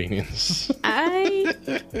inconvenience. I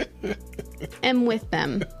am with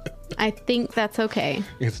them. I think that's okay.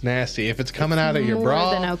 It's nasty. If it's coming out of your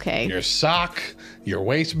bra, than okay. your sock, your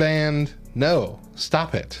waistband. No,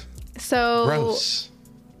 stop it. So Gross.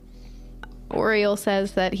 Oriel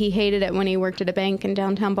says that he hated it when he worked at a bank in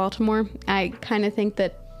downtown Baltimore. I kind of think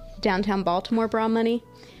that downtown Baltimore bra money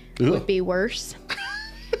would be worse.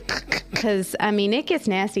 Because, I mean, it gets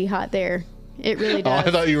nasty hot there. It really does. Oh,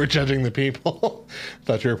 I thought you were judging the people.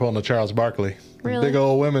 Thought you were pulling a Charles Barkley. Really? Big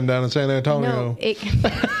old women down in San Antonio. No,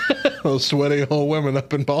 Those sweaty old women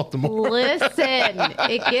up in Baltimore. Listen,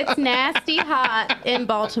 it gets nasty hot in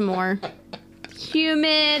Baltimore.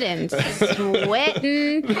 Humid and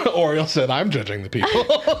sweating. Oriel said, I'm judging the people.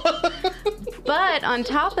 But on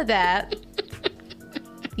top of that,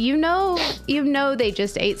 you know they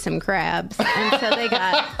just ate some crabs. And so they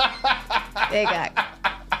got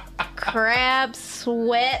crab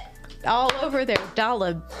sweat all over their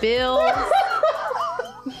dollar bills.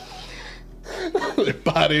 Their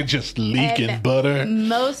body just leaking butter.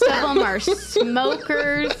 Most of them are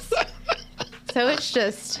smokers. So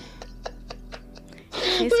it's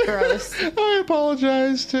gross. I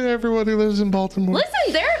apologize to everyone who lives in Baltimore.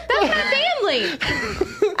 Listen, that's my family.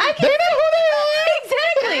 I can know who they are.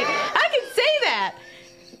 Exactly. I can say that.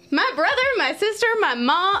 My brother, my sister, my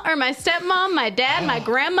mom, or my stepmom, my dad, my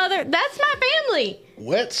grandmother. That's my family.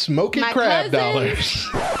 Wet smoky crab dollars.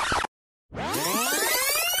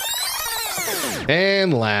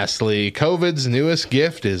 And lastly, COVID's newest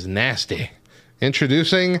gift is nasty.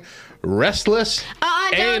 Introducing restless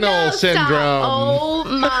anal syndrome. Oh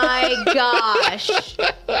my gosh.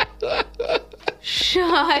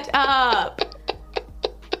 Shut up.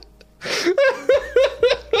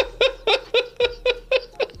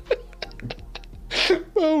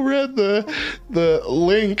 I read the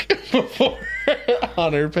link before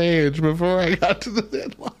on her page before I got to the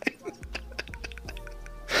deadline.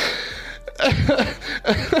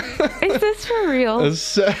 Is this for real? A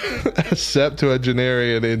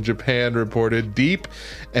septuagenarian in Japan reported deep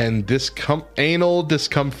and anal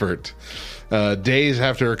discomfort. Days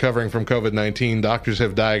after recovering from COVID-19, doctors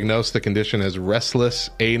have diagnosed the condition as restless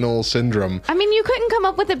anal syndrome. I mean, you couldn't come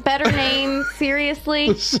up with a better name, seriously?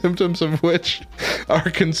 The symptoms of which are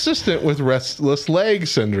consistent with restless leg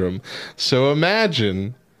syndrome. So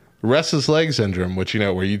imagine restless leg syndrome, which,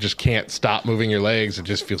 where you just can't stop moving your legs. It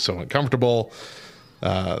just feels so uncomfortable.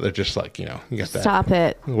 They're just like, you got that. Stop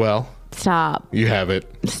it. Well, stop. You have it.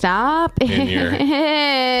 Stop in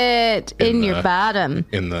your bottom.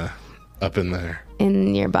 Up in there.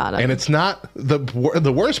 In your bottom. And it's not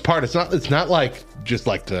the worst part. It's not like just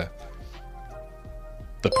like the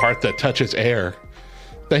part that touches air.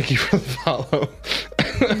 Thank you for the follow.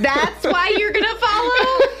 That's why you're gonna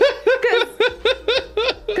follow?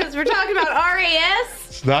 Because we're talking about RAS?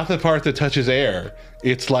 It's not the part that touches air.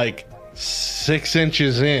 It's like 6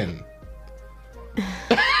 inches in.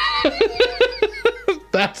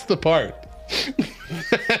 That's the part.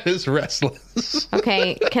 That is restless.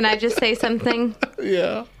 Okay, can I just say something?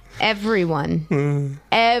 Yeah. Everyone who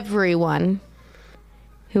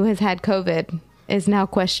has had COVID is now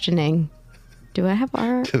questioning, do I have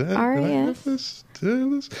RAS?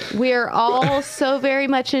 We are all so very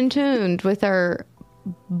much in tune with our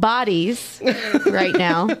bodies right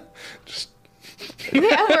now.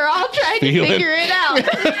 Yeah, we're all trying to figure it out.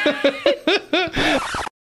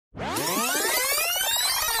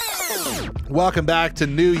 Welcome back to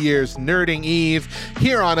New Year's Nerding Eve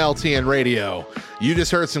here on LTN Radio. You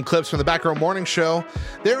just heard some clips from the Back Row Morning Show.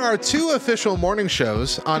 There are 2 official morning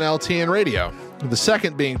shows on LTN Radio, the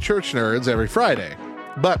second being Church Nerds every Friday.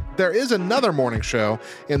 But there is another morning show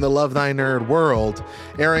in the Love Thy Nerd world,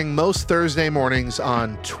 airing most Thursday mornings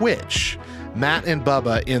on Twitch, Matt and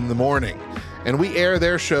Bubba in the Morning. And we air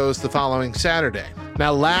their shows the following Saturday.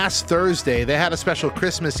 Now, last Thursday, they had a special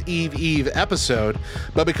Christmas Eve episode,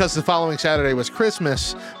 but because the following Saturday was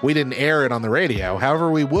Christmas, we didn't air it on the radio.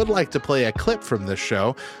 However, we would like to play a clip from this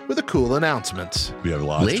show with a cool announcement. We have a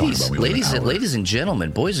lot ladies and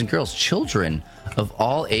gentlemen, boys and girls, children of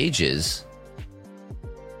all ages.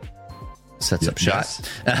 Sets up shot.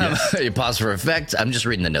 Yes. You pause for effect. I'm just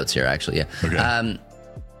reading the notes here, actually. Yeah. Okay.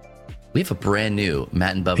 We have a brand new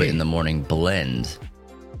Matt and Bubba in the Morning blend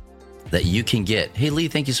that you can get. Hey, Lee,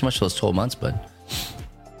 thank you so much for those 12 months, bud.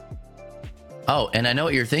 Oh, and I know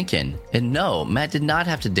what you're thinking. And no, Matt did not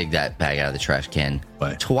have to dig that bag out of the trash can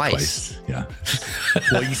twice. Yeah.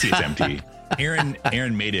 Well, you see it's empty. Aaron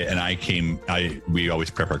made it, and we always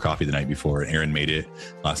prep our coffee the night before, and Aaron made it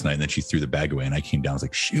last night, and then she threw the bag away, and I came down, I was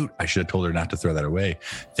like, shoot, I should have told her not to throw that away.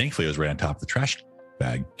 Thankfully, it was right on top of the trash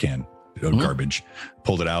bag can of garbage.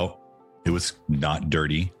 Pulled it out. It was not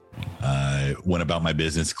dirty. Went about my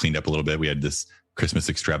business, cleaned up a little bit. We had this Christmas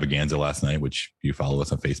extravaganza last night, which if you follow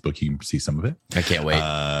us on Facebook, you can see some of it. I can't wait.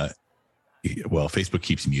 well, Facebook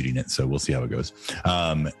keeps muting it, so we'll see how it goes.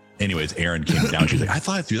 Anyways, Erin came down. She's like, I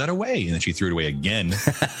thought I threw that away. And then she threw it away again.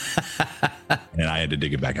 And I had to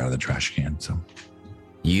dig it back out of the trash can. So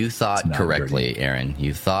you thought correctly, Erin.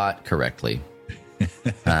 You thought correctly.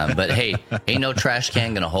 But hey, ain't no trash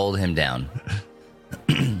can going to hold him down.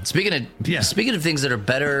 Speaking of things that are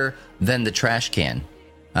better than the trash can,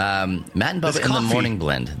 Matt and Bubba in the Morning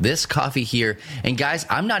Blend. This coffee here. And guys,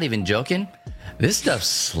 I'm not even joking. This stuff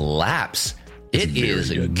slaps. It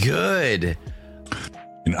is good.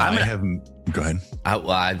 And go ahead.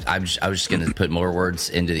 I was just going to put more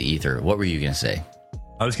words into the ether. What were you going to say?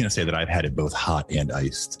 I was going to say that I've had it both hot and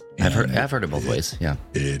iced. I've heard it both ways. Yeah.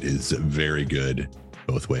 It is very good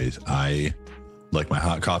both ways. I like my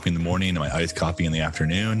hot coffee in the morning and my iced coffee in the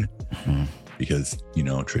afternoon because,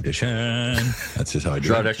 tradition. That's just how I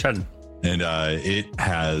do it. And it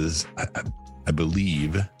has, I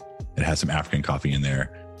believe it has some African coffee in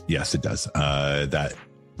there. Yes, it does. That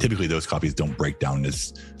typically those coffees don't break down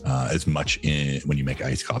as much when you make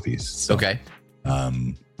iced coffees. So, okay.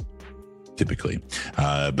 Typically.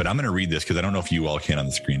 But I'm going to read this because I don't know if you all can on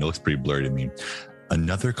the screen. It looks pretty blurry to me.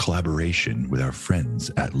 Another collaboration with our friends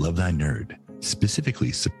at Love Thy Nerd.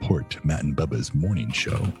 Specifically support Matt and Bubba's morning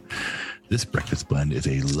show. This breakfast blend is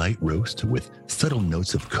a light roast with subtle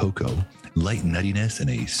notes of cocoa, light nuttiness, and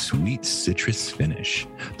a sweet citrus finish.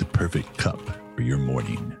 The perfect cup for your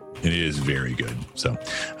morning. And it is very good. So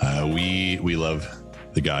we love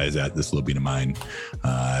the guys at This Little Bean of Mine,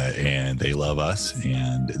 and they love us.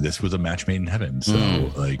 And this was a match made in heaven. So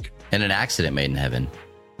and an accident made in heaven.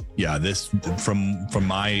 Yeah, this from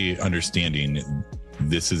my understanding,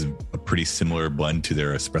 this is a pretty similar blend to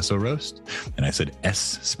their espresso roast. And I said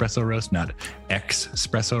espresso roast, not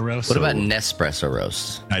espresso roast. What about Nespresso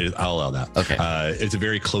roast? I'll allow that. Okay. It's a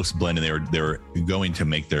very close blend, and they were going to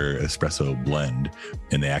make their espresso blend,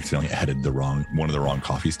 and they accidentally added one of the wrong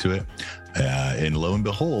coffees to it. And lo and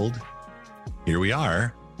behold, here we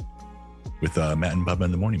are with Matt and Bubba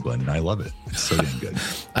in the Morning Blend, and I love it. It's so damn good.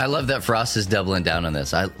 I love that Frost is doubling down on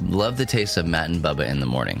this. I love the taste of Matt and Bubba in the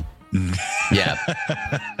morning. Yeah.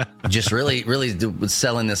 Just really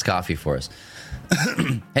selling this coffee for us.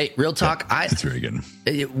 Hey, real talk. It's very good.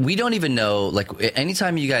 We don't even know, like,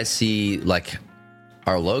 anytime you guys see like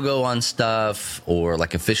our logo on stuff or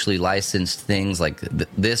like officially licensed things like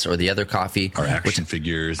this or the other coffee, our action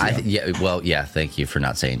figures. Thank you for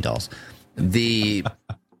not saying dolls. The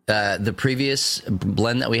previous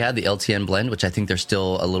blend that we had, the LTN blend, which I think there's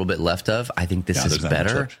still a little bit left of. I think this is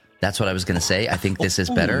better. That's what I was going to say. I think this is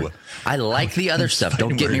better. I like the other stuff.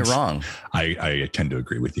 Don't get me wrong. I tend to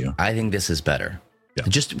agree with you. I think this is better. Yeah.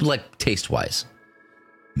 Just like taste wise.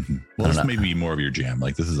 Mm-hmm. Well, this may be more of your jam.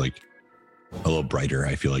 Like this is like a little brighter.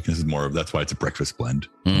 I feel like this is more of, that's why it's a breakfast blend,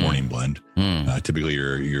 morning blend. Typically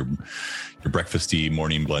your breakfasty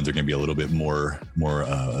morning blends are going to be a little bit more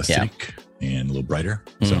acidic and a little brighter.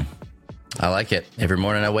 So I like it. Every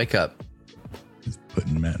morning I wake up.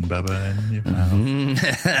 Putting Matt and Bubba in your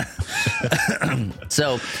mouth.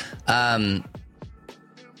 So,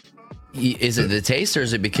 is it the taste, or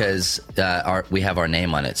is it because we have our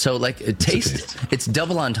name on it? So, like, taste, it's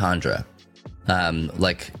double entendre.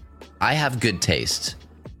 Like, I have good taste,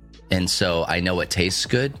 and so I know what tastes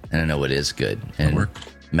good, and I know what is good. And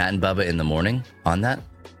Matt and Bubba in the morning on that,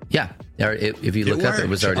 yeah. If you look up, it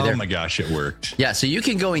was already there. Oh my gosh, it worked. Yeah, so you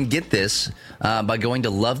can go and get this by going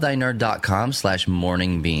to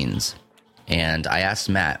lovethynerd.com/morningbeans. And I asked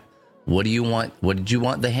Matt, what did you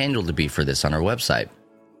want the handle to be for this on our website?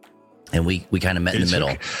 And we kind of met in the middle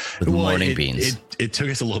with Morning Beans. It took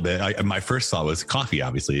us a little bit. My first thought was coffee,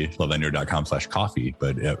 obviously, lovethynerd.com/coffee,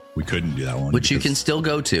 but we couldn't do that one. Which you can still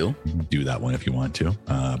go to. Do that one if you want to,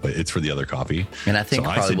 but it's for the other coffee. And I think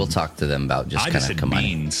we'll talk to them about just kind of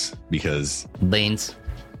combining. Beans because... Beans.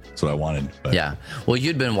 That's what I wanted. But. Yeah. Well,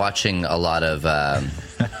 you'd been watching a lot of...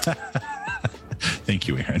 Thank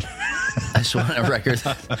you, Aaron. I just want a record.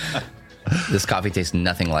 This coffee tastes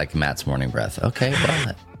nothing like Matt's morning breath. Okay,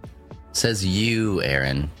 well... Says you,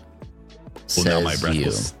 Aaron. Well, now my breath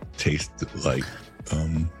will taste like.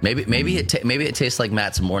 Maybe it tastes like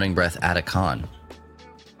Matt's morning breath at a con.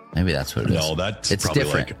 Maybe that's what it is. No, it's probably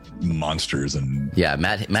different. Like monsters and. Yeah,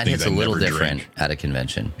 Matt hits a little different at a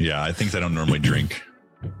convention. Yeah, things I don't normally drink.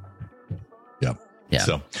 Yep. Yeah.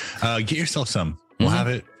 So, get yourself some. We'll have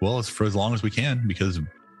it. Well, for as long as we can because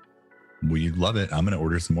we love it. I'm going to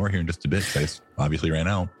order some more here in just a bit. I obviously ran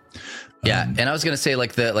out. Yeah, and I was gonna say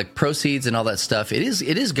like the proceeds and all that stuff. It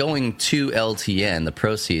is going to LTN, the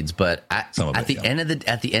proceeds, but at the end of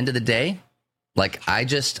the day, like I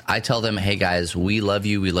tell them, hey guys, we love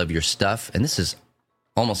you, we love your stuff, and this is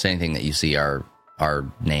almost anything that you see our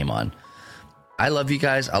name on. I love you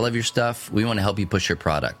guys. I love your stuff. We want to help you push your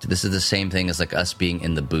product. This is the same thing as like us being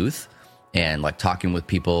in the booth and like talking with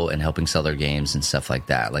people and helping sell their games and stuff like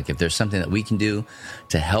that. Like if there's something that we can do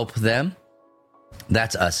to help them,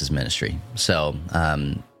 that's us as ministry. So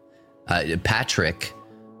Patrick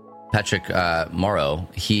Morrow,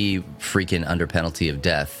 he freaking under penalty of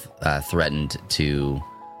death threatened to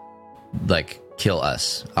like kill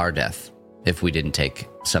us, our death, if we didn't take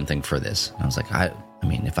something for this. I was like, I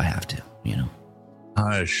mean, if I have to, you know.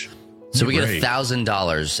 Gosh. So we get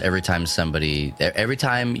 $1,000 every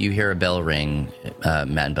time you hear a bell ring. Matt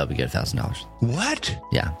and Bubba get $1,000. What?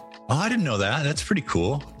 Yeah. Oh, I didn't know that. That's pretty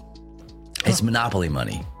cool. It's Monopoly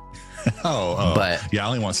money. But yeah, I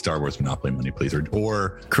only want Star Wars Monopoly money, please,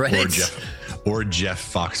 or credits, or Jeff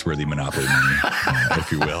Foxworthy Monopoly money,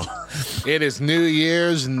 if you will. It is New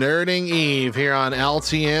Year's Nerding Eve here on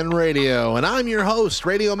LTN Radio, and I'm your host,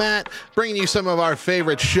 Radio Matt, bringing you some of our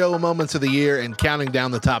favorite show moments of the year and counting down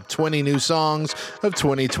the top 20 new songs of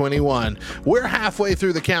 2021. We're halfway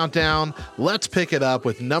through the countdown. Let's pick it up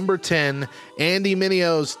with number 10, Andy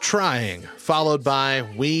Mineo's Trying, followed by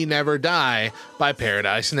We Never Die by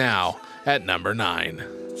Paradise Now at number 9.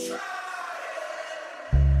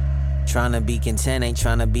 Trying to be content, ain't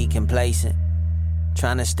trying to be complacent.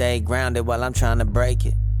 Trying to stay grounded while I'm trying to break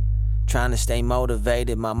it. Trying to stay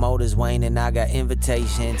motivated, my motor's waning. I got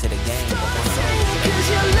invitation to the game. Cause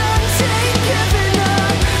your love ain't giving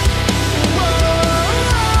up. Whoa,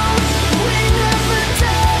 we never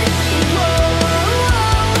die. Whoa,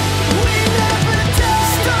 we never die.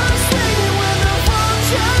 Start swinging when the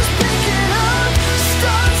vultures pick it up.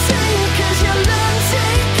 Start singing cause your love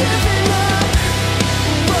ain't giving up.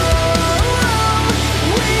 Whoa,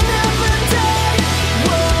 we never die.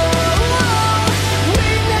 Whoa, we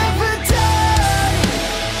never die.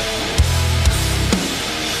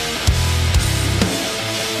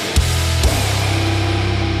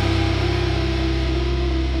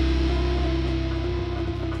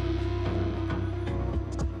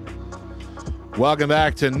 Welcome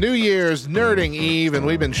back to New Year's Nerding Eve, and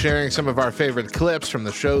we've been sharing some of our favorite clips from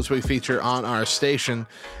the shows we feature on our station.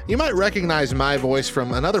 You might recognize my voice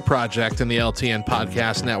from another project in the LTN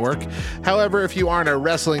Podcast Network. However, if you aren't a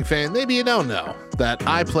wrestling fan, maybe you don't know that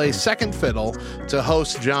I play second fiddle to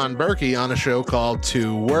host John Berkey on a show called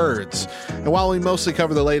Two Words. And while we mostly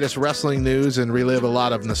cover the latest wrestling news and relive a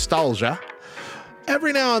lot of nostalgia,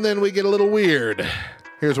 every now and then we get a little weird.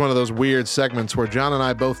 Here's one of those weird segments where John and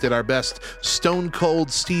I both did our best Stone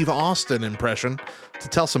Cold Steve Austin impression to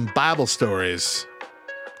tell some Bible stories.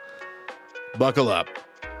 Buckle up.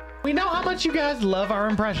 We know how much you guys love our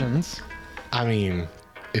impressions. I mean,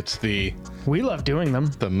 it's we love doing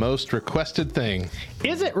them. The most requested thing.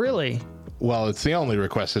 Is it really? Well, it's the only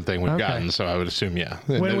requested thing we've gotten, so I would assume, yeah.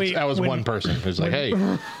 That was one person who's like, "Hey,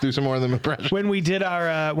 do some more of them impressions." When we did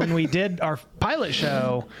our pilot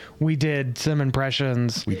show, we did some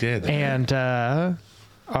impressions. We did, and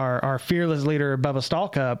our fearless leader Bubba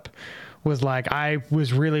Stallcup was like, "I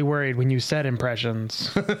was really worried when you said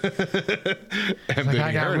impressions." And then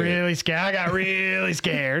I got really scared.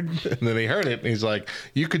 And then he heard it, and he's like,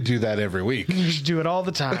 "You could do that every week. You should do it all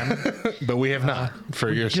the time." But we have not,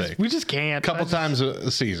 for your sake. We just can't. A couple times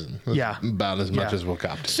a season. Yeah. About as much as we'll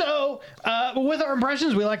cop to. So, with our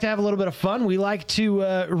impressions, we like to have a little bit of fun. We like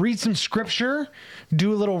to read some scripture,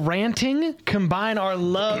 do a little ranting, combine our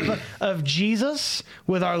love of Jesus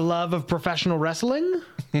with our love of professional wrestling.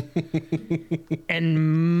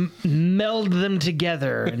 And meld them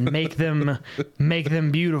together and make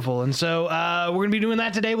them beautiful. And so we're gonna be doing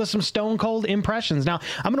that today with some Stone Cold impressions. Now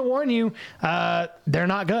I'm gonna warn you, they're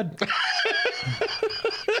not good.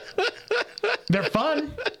 They're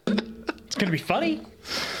fun. It's gonna be funny.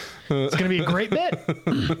 It's going to be a great bit.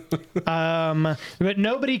 But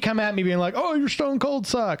nobody come at me being like, "Oh, your Stone Cold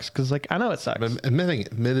sucks." Because, like, I know it sucks.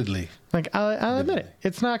 Admittedly. Like, I'll admit it.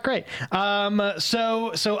 It's not great.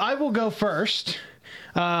 So I will go first.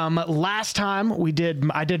 Last time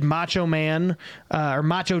I did Macho Man, or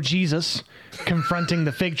Macho Jesus confronting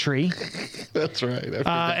the fig tree. That's right.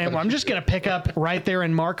 And I'm just going to pick up right there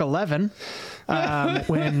in Mark 11,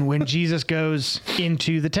 when Jesus goes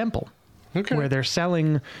into the temple. Okay. Where they're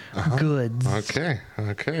selling goods. Okay.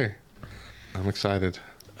 I'm excited.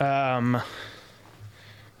 Yeah.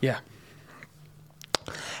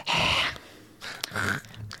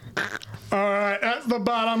 All right, that's the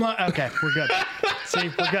bottom line. Okay, we're good. See,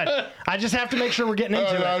 we're good. I just have to make sure we're getting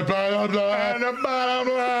into it. The bottom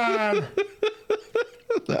line.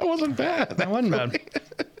 That wasn't bad. That wasn't bad.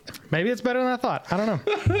 Maybe it's better than I thought. I don't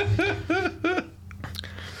know.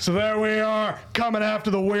 So there we are, coming after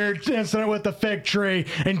the weird incident with the fig tree,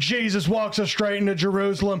 and Jesus walks us straight into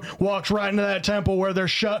Jerusalem, walks right into that temple where they're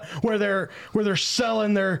where they're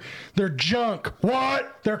selling their junk.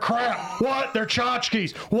 What? Their crap. What? Their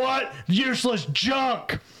tchotchkes. What? Useless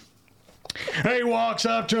junk. And he walks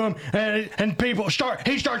up to him, and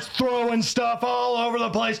he starts throwing stuff all over the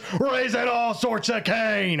place, raising all sorts of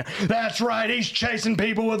cane. That's right, he's chasing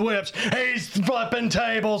people with whips. He's flipping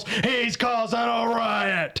tables. He's causing a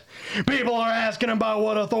riot. People are asking him by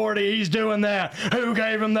what authority he's doing that. Who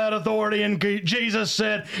gave him that authority? And Jesus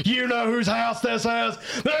said, you know whose house this is?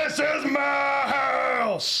 This is my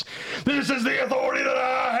house. This is the authority that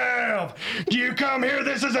I have. You come here,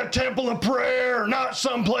 this is a temple of prayer, not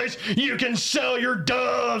someplace you can sell your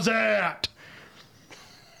doves at.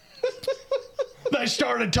 They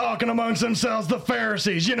started talking amongst themselves, the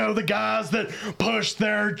Pharisees, you know, the guys that pushed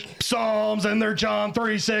their Psalms and their John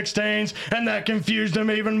 3:16s, and that confused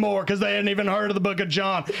them even more because they hadn't even heard of the book of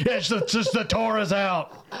John. It's just the Torah's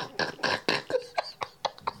out.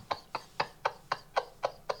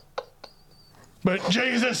 But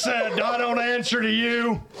Jesus said, I don't answer to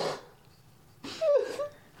you.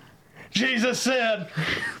 Jesus said,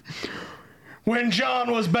 when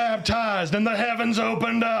John was baptized and the heavens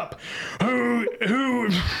opened up, who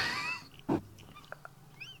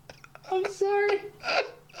I'm sorry.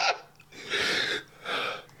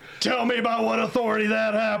 Tell me by what authority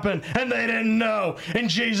that happened. And they didn't know. And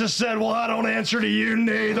Jesus said, well, I don't answer to you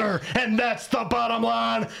neither. And that's the bottom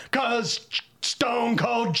line, because Stone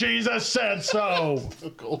Cold Jesus said so.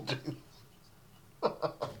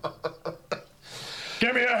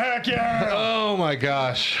 Give me a heck yeah. Oh my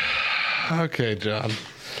gosh. Okay, John.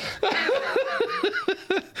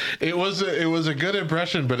 It was a good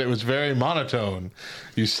impression, but it was very monotone.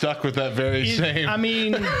 You stuck with that very same. I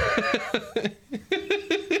mean,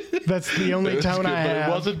 that's the only tone I have.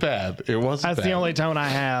 It wasn't bad. It wasn't. That's the only tone I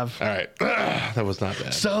have. All right, that was not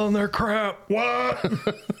bad. Selling their crap. What?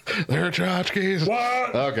 Their tchotchkes.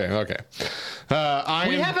 What? Okay.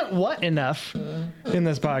 We haven't what enough in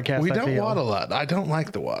this podcast. We don't what a lot. I don't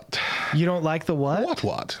like the what. You don't like the what?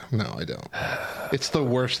 What? No, I don't. It's the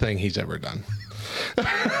worst thing he's ever done.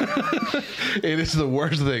 It is the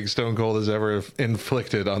worst thing Stone Cold has ever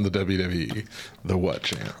inflicted on the WWE. The what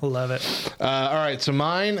chant. Love it. All right, so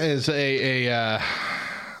mine is I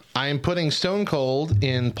am putting Stone Cold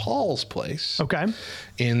in Paul's place. Okay.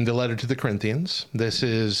 In the letter to the Corinthians. This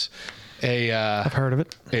is I've heard of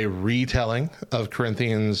it. A retelling of 1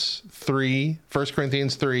 Corinthians 3,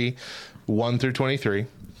 1 through 23.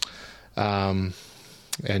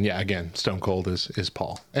 And yeah, again, Stone Cold is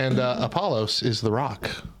Paul. And Apollos is the Rock.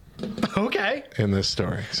 Okay. In this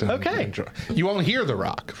story. So okay. Enjoy. You won't hear the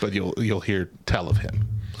Rock, but you'll hear tell of him.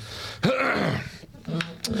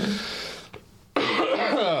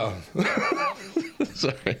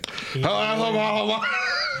 Sorry.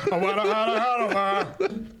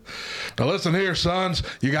 Now listen here, sons.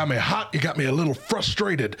 You got me hot. You got me a little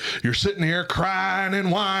frustrated. You're sitting here crying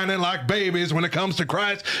and whining like babies when it comes to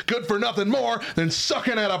Christ. Good for nothing more than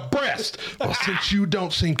sucking at a breast. Well, since you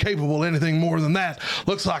don't seem capable of anything more than that,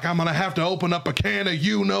 looks like I'm going to have to open up a can of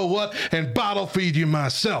you-know-what and bottle feed you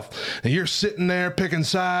myself. And you're sitting there picking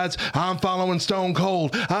sides. I'm following Stone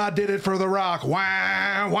Cold. I did it for The Rock.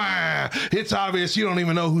 Why? It's obvious you don't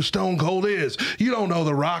even know who Stone Cold is. You don't know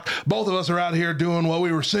The Rock. Both of us are out here doing what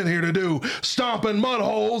we were sent here to do, stomping mud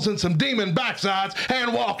holes in some demon backsides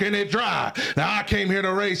and walking it dry. Now, I came here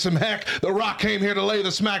to raise some heck. The Rock came here to lay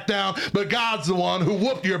the smack down, but God's the one who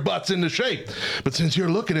whooped your butts into shape. But since you're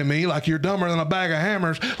looking at me like you're dumber than a bag of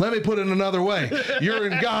hammers, let me put it another way. You're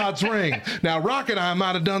in God's ring. Now, Rock and I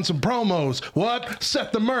might have done some promos. What?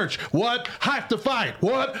 Set the merch. What? Hype the fight.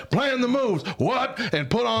 What? Plan the moves. What? And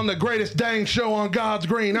put on the greatest dang show on God's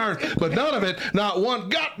green earth. But none of it, not one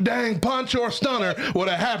god dang punch or stunner would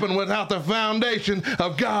have happened without the foundation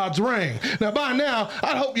of God's ring. Now, by now,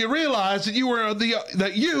 I hope you realize that you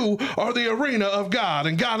are the arena of God,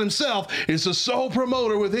 and God himself is the sole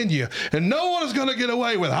promoter within you. And no one is going to get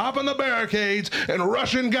away with hopping the barricades and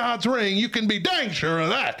rushing God's ring. You can be dang sure of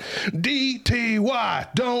that.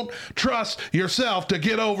 DTY. Don't trust yourself to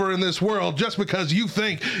get over in this world just because you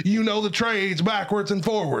think you know the trades backwards and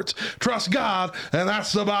forwards. Trust God, and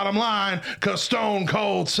that's the bottom line, because Stone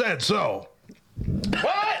Cold said so.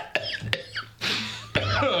 What?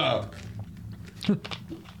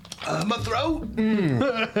 My throat?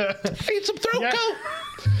 Need some throat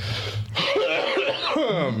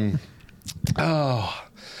coat? Oh,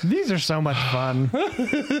 these are so much fun.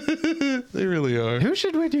 They really are. Who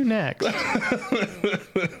should we do next?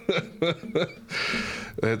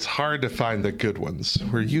 It's hard to find the good ones.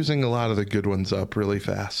 We're using a lot of the good ones up really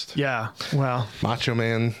fast. Yeah, well. Macho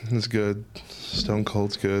Man is good. Stone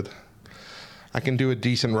Cold's good. I can do a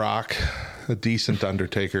decent Rock, a decent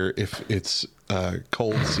Undertaker if it's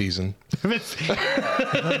cold season. If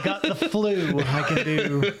I've got the flu, I can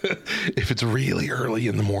do. If it's really early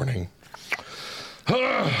in the morning.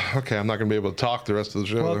 Okay, I'm not going to be able to talk the rest of the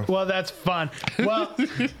show. Well, that's fun. Well,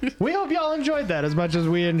 we hope y'all enjoyed that as much as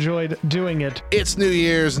we enjoyed doing it. It's New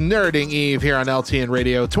Year's Nerding Eve here on LTN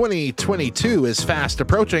Radio. 2022 is fast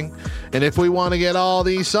approaching, and if we want to get all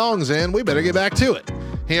these songs in, we better get back to it.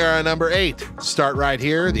 Here are number 8, Start Right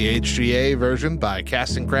Here, the HGA version by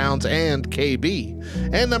Casting Crowns and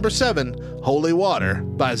KB. And number 7, Holy Water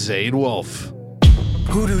by Zayd Wolf.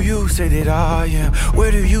 Who do you say that I am?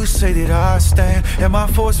 Where do you say that I stand? Am I a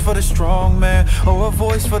force for the strong man or a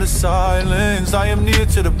voice for the silence? I am near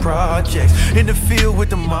to the projects, in the field with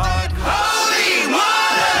the mind. Holy water!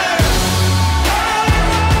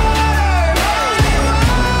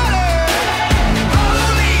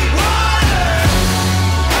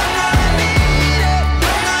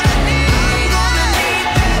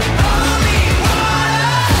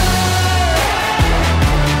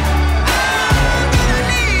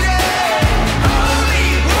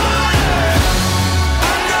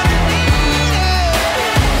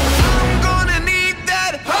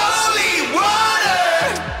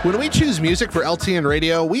 When we choose music for LTN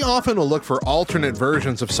Radio, we often will look for alternate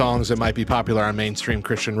versions of songs that might be popular on mainstream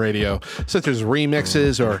Christian radio, such as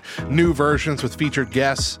remixes or new versions with featured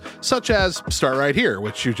guests, such as Start Right Here,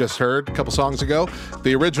 which you just heard a couple songs ago.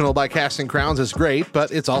 The original by Casting Crowns is great, but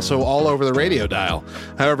it's also all over the radio dial.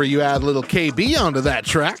 However, you add little KB onto that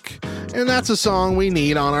track, and that's a song we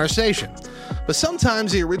need on our station. But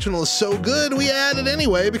sometimes the original is so good, we add it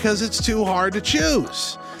anyway because it's too hard to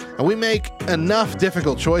choose. And we make enough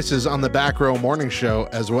difficult choices on the Back Row Morning Show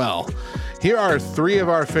as well. Here are 3 of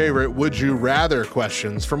our favorite Would You Rather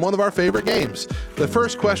questions from one of our favorite games. The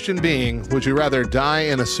first question being, would you rather die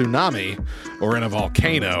in a tsunami or in a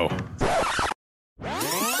volcano?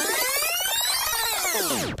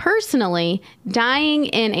 Personally, dying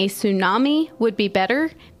in a tsunami would be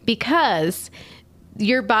better because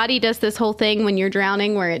your body does this whole thing when you're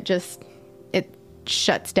drowning where it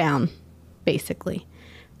shuts down, basically.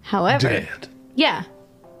 However, Dead. Yeah.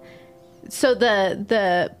 So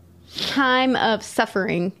the time of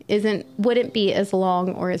suffering wouldn't be as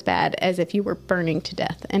long or as bad as if you were burning to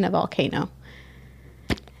death in a volcano.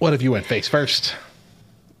 What if you went face first?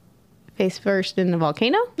 Face first in the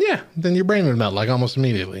volcano? Yeah, then your brain would melt like almost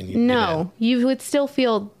immediately. No, you would still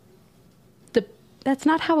feel that's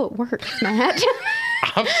not how it works, Matt.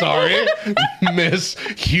 I'm sorry, Miss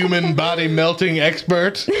Human Body Melting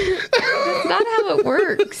Expert. That's not how it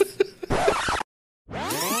works.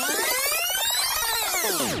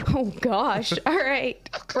 Oh, gosh. All right.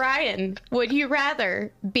 Brian, would you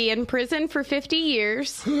rather be in prison for 50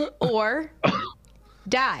 years or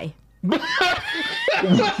die? What?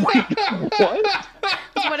 That's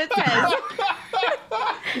what it says.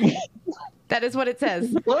 That is what it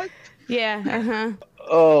says. What? Yeah, uh-huh.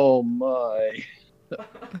 Oh, my.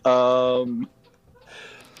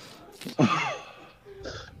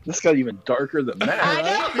 This got even darker than that.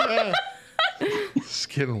 I know. It's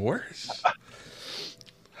getting worse.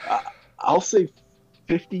 I'll say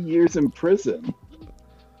 50 years in prison.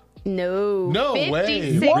 No. No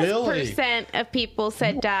way. 56% of people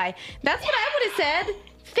said die. That's what I would have said.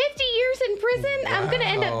 50 years in prison? Wow. I'm going to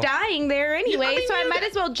end up dying there anyway, so I might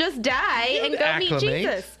as well just die and go meet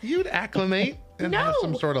Jesus. You'd acclimate and have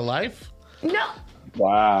some sort of life. No.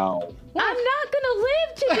 Wow. I'm not going to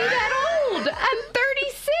live to be that old. I'm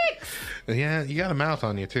 36. Yeah, you got a mouth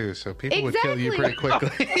on you too, so people would kill you pretty quickly.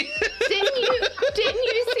 Didn't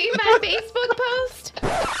you see my Facebook post?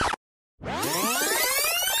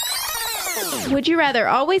 Would you rather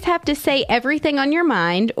always have to say everything on your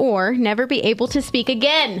mind or never be able to speak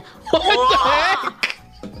again? What the heck?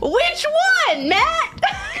 Which one, Matt?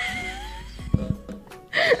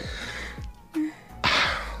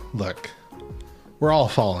 Look, we're all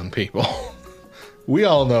fallen people. We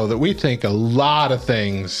all know that we think a lot of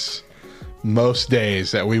things most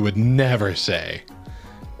days that we would never say.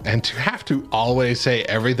 And to have to always say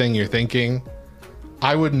everything you're thinking,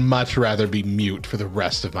 I would much rather be mute for the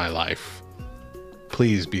rest of my life.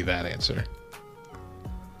 Please be that answer.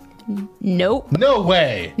 Nope. No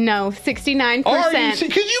way. No, 69%.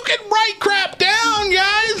 Because you can write crap down.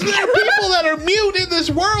 guys. There are people that are mute in this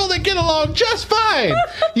world that get along just fine.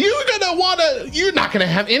 You're not gonna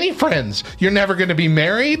have any friends. You're never gonna be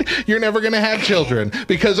married. You're never gonna have children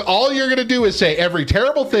because all you're gonna do is say every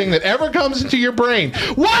terrible thing that ever comes into your brain.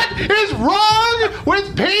 What is wrong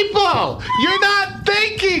with people? You're not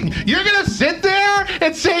thinking. You're gonna sit there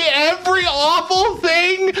and say every awful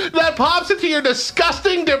thing that pops into your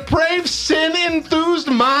disgusting, depraved, sin-enthused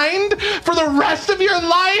mind for the rest of your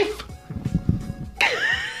life?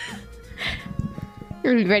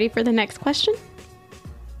 Are you ready for the next question?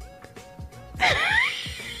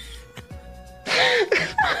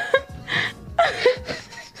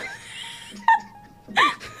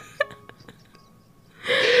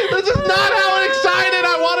 This is not how excited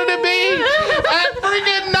I wanted to be at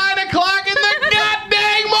freaking 9 o'clock in the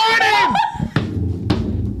goddamn morning!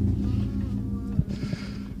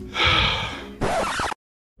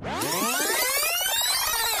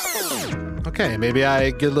 Okay, maybe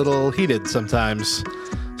I get a little heated sometimes.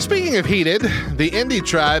 Speaking of heated, the Indie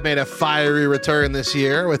Tribe made a fiery return this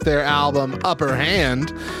year with their album Upper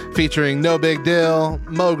Hand, featuring No Big Deal,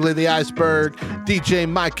 Mowgli the Iceberg, DJ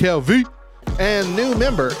Michael V, and new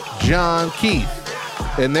member John Keith.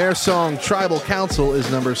 And their song Tribal Council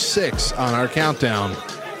is number 6 on our countdown.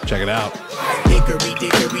 Check it out. Hickory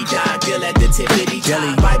dickory dock, deal at the tippity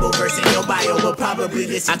jelly. Bible verse in your bio will probably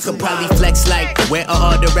listen. I could probably flex like, where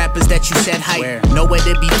are all the rappers that you said hype? Nowhere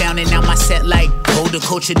to be found and now my set like, hold the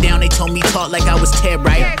culture down, they told me talk like I was Ted,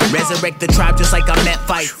 right? Resurrect the tribe just like I met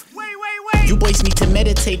Fife. You boys need to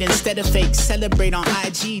meditate instead of fake. Celebrate on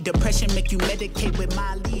IG. Depression make you medicate with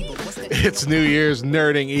my lead. It's New Year's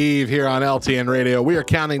Nerding Eve here on LTN Radio. We are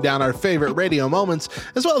counting down our favorite radio moments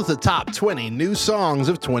as well as the top 20 new songs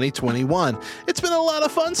of 2021. It's been a lot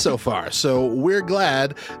of fun so far, so we're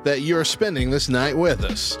glad that you're spending this night with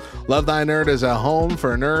us. Love Thy Nerd is a home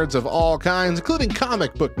for nerds of all kinds, including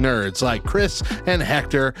comic book nerds like Chris and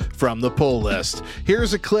Hector from the Pull List.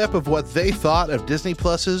 Here's a clip of what they thought of Disney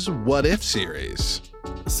Plus's What If series.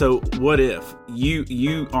 So, what if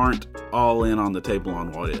you aren't all in on the table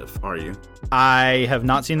on What If, are you? I have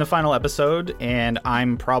not seen the final episode, and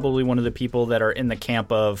I'm probably one of the people that are in the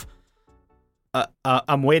camp of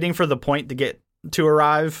I'm waiting for the point to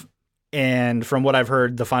arrive, and from what I've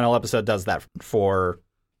heard, the final episode does that for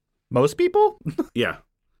most people. Yeah.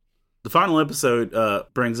 The final episode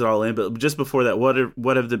brings it all in, but just before that, what have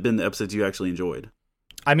been the episodes you actually enjoyed?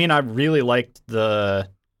 I mean, I really liked the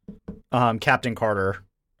Captain Carter,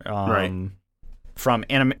 right?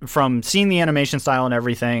 From seeing the animation style and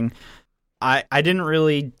everything, I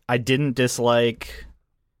didn't dislike.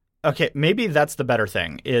 Okay, maybe that's the better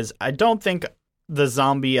thing. Is I don't think the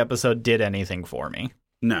zombie episode did anything for me.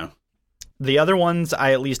 No. The other ones,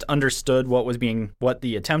 I at least understood what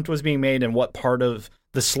the attempt was being made and what part of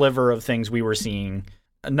the sliver of things we were seeing.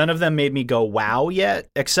 None of them made me go wow yet,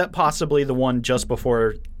 except possibly the one just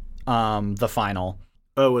before the final.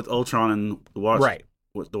 Oh, with Ultron and the Watcher. Right.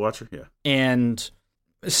 With the Watcher, yeah. And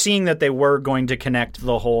seeing that they were going to connect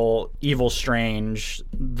the whole Evil Strange,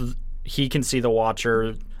 he can see the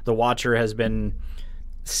Watcher. The Watcher has been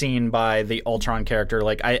seen by the Ultron character.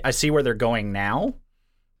 Like, I see where they're going now.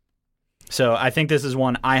 So I think this is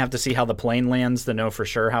one I have to see how the plane lands to know for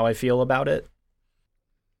sure how I feel about it.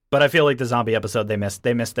 But I feel like the zombie episode, they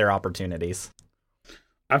missed their opportunities.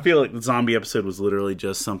 I feel like the zombie episode was literally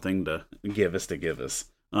just something to give us.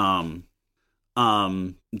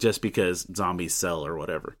 Just because zombies sell or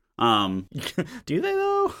whatever. Do they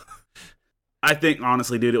though? I think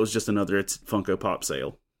honestly, dude, it was just another Funko Pop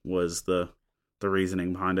sale was the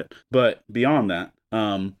reasoning behind it. But beyond that,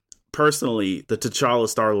 personally, the T'Challa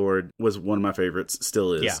Star-Lord was one of my favorites,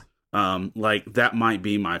 still is. Yeah. Like that might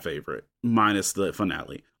be my favorite, minus the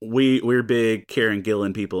finale. We're big Karen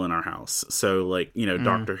Gillan people in our house. So like,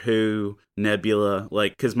 Doctor Who, Nebula,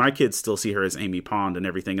 like, cause my kids still see her as Amy Pond and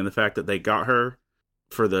everything. And the fact that they got her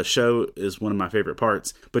for the show is one of my favorite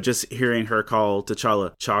parts, but just hearing her call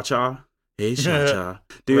T'Challa Cha-Cha, hey Cha-Cha,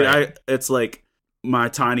 dude, right. It's like my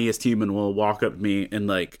tiniest human will walk up to me and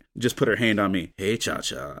like just put her hand on me, hey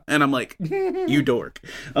Cha-Cha, and I'm like, you dork.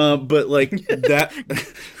 But like that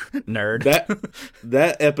nerd,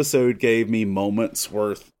 that episode gave me moments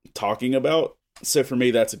worth talking about. So for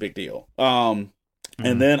me, that's a big deal. And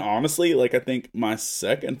then honestly, like I think my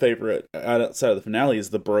second favorite outside of the finale is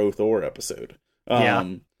the Bro Thor episode. Yeah,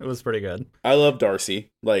 it was pretty good. I love Darcy,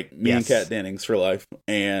 like me and Kat Dennings for life,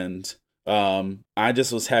 and I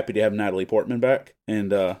just was happy to have Natalie Portman back,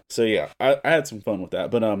 and so yeah, I had some fun with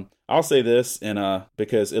that. But I'll say this, and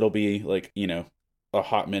because it'll be like a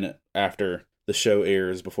hot minute after the show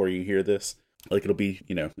airs before you hear this, like it'll be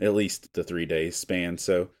at least the 3 days span.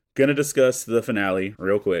 So gonna discuss the finale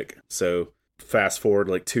real quick. So fast forward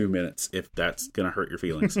like 2 minutes if that's gonna hurt your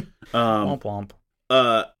feelings. Womp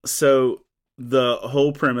womp. So the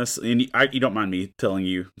whole premise, and you don't mind me telling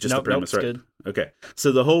you just the premise, right? Good. Okay.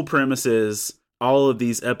 So the whole premise is all of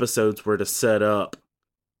these episodes were to set up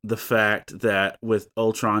the fact that with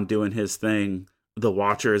Ultron doing his thing, the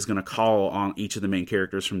Watcher is going to call on each of the main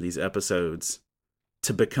characters from these episodes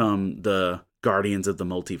to become the Guardians of the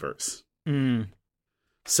Multiverse.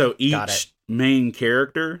 So each main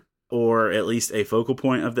character, or at least a focal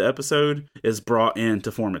point of the episode, is brought in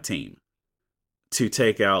to form a team to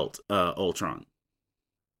take out Ultron.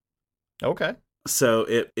 Okay. So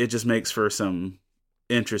it just makes for some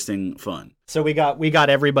interesting fun. So we got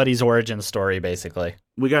everybody's origin story, basically.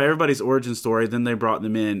 We got everybody's origin story, then they brought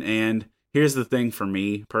them in, and here's the thing for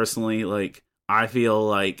me personally, like, I feel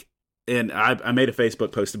like, and I made a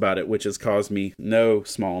Facebook post about it, which has caused me no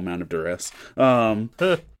small amount of duress.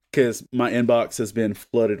 Because my inbox has been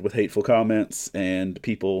flooded with hateful comments and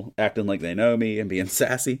people acting like they know me and being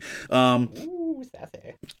sassy. Ooh,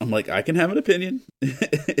 sassy. I'm like, I can have an opinion.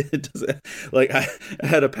 It doesn't, like, I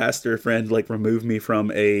had a pastor friend like remove me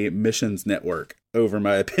from a missions network over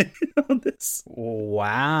my opinion on this.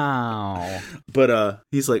 Wow. But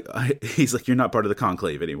he's like, you're not part of the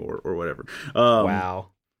conclave anymore or whatever. Wow.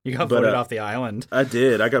 You got voted off the island. I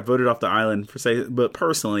did. I got voted off the island but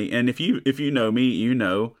personally, and if you know me, you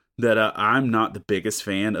know that I'm not the biggest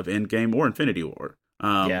fan of Endgame or Infinity War.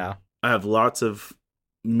 Yeah. I have lots of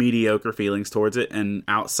mediocre feelings towards it, and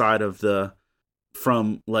outside of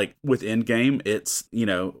from with Endgame, it's,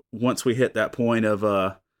 once we hit that point of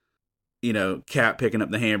Cap picking up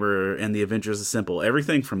the hammer and the Avengers Assemble,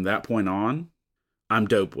 everything from that point on, I'm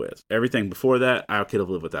dope with. Everything before that, I could have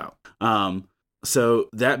lived without. So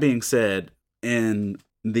that being said, in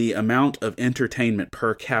the amount of entertainment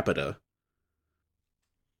per capita,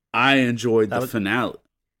 I enjoyed the finale.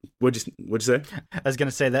 What'd you say? I was gonna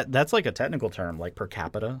say that's like a technical term, like per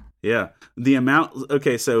capita. Yeah, the amount.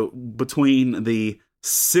 Okay, so between the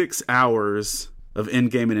 6 hours of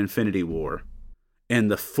Endgame and Infinity War and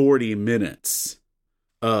the 40 minutes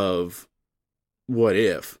of What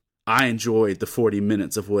If, I enjoyed the 40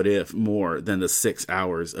 minutes of What If more than the 6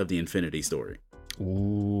 hours of the Infinity story.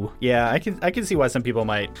 Ooh, yeah, I can see why some people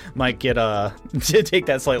might get to take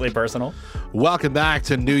that slightly personal. Welcome back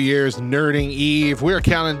to New Year's Nerding Eve. We're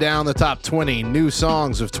counting down the top 20 new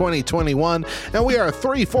songs of 2021, and we are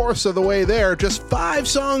 3/4 of the way there. Just 5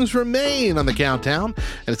 songs remain on the countdown,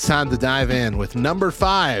 and it's time to dive in with number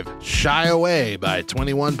 5, "Shy Away" by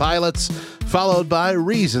 21 Pilots, followed by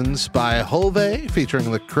 "Reasons" by Holve featuring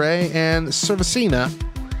Lecrae and Cervicina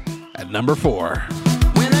at number 4.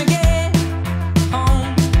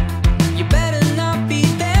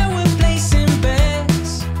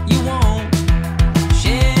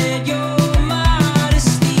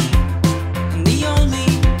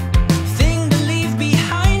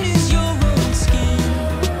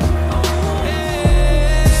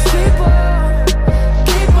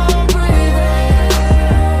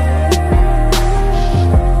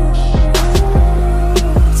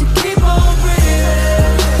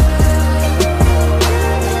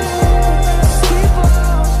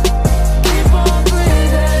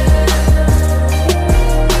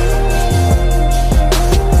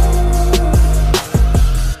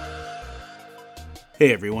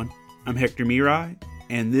 Hey everyone, I'm Hector Mirai,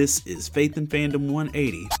 and this is Faith and Fandom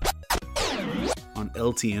 180 on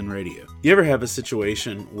LTN Radio. You ever have a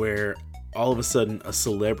situation where all of a sudden a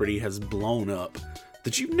celebrity has blown up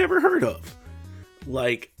that you've never heard of?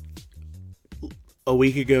 Like, a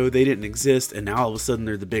week ago they didn't exist, and now all of a sudden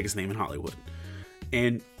they're the biggest name in Hollywood.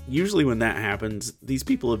 And usually when that happens, these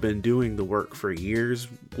people have been doing the work for years.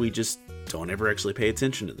 We just don't ever actually pay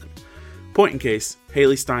attention to them. Point in case,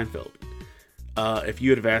 Haley Steinfeld. If you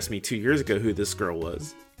had have asked me 2 years ago who this girl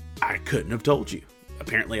was, I couldn't have told you.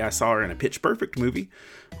 Apparently I saw her in a Pitch Perfect movie,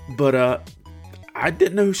 but I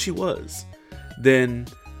didn't know who she was. Then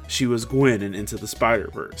she was Gwen in Into the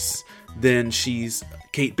Spider-Verse. Then she's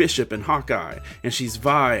Kate Bishop in Hawkeye, and she's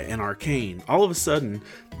Vi in Arcane. All of a sudden,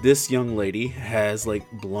 this young lady has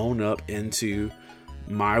blown up into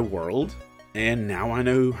my world, and now I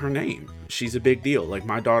know her name. She's a big deal.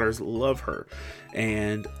 My daughters love her,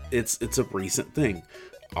 and it's a recent thing.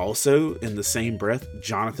 Also, in the same breath,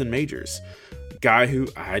 Jonathan Majors, guy who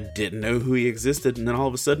I didn't know who he existed, and then all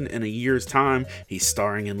of a sudden, in a year's time, he's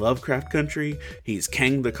starring in Lovecraft Country. He's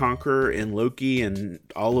Kang the Conqueror in Loki and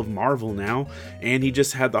all of Marvel now, and he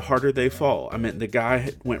just had The Harder They Fall. I mean, the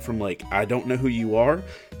guy went from I don't know who you are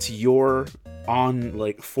to you're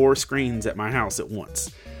on 4 screens at my house at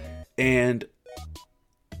once. And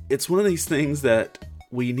it's one of these things that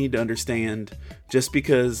we need to understand just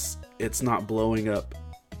because it's not blowing up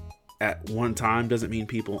at one time doesn't mean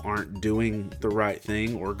people aren't doing the right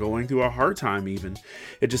thing or going through a hard time even.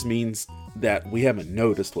 It just means that we haven't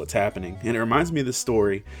noticed what's happening. And it reminds me of the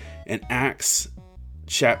story in Acts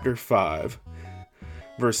chapter 5,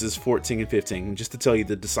 verses 14 and 15. Just to tell you,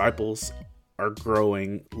 the disciples are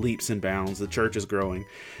growing leaps and bounds. The church is growing.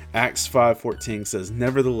 Acts 5:14 says,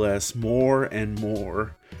 "Nevertheless, more and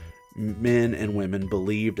more men and women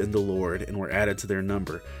believed in the Lord and were added to their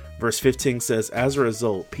number." Verse 15 says, "As a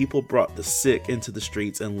result, people brought the sick into the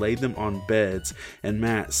streets and laid them on beds and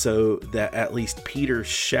mats so that at least Peter's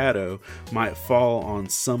shadow might fall on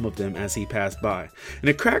some of them as he passed by."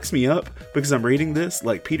 And it cracks me up because I'm reading this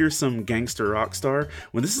like Peter's some gangster rock star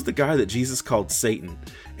when this is the guy that Jesus called Satan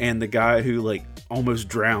and the guy who like almost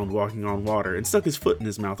drowned walking on water and stuck his foot in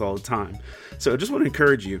his mouth all the time. So I just want to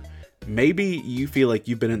encourage you. Maybe you feel like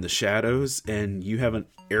you've been in the shadows and you haven't,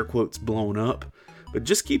 air quotes, blown up. But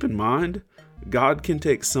just keep in mind, God can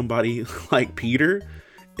take somebody like Peter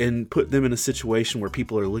and put them in a situation where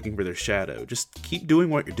people are looking for their shadow. Just keep doing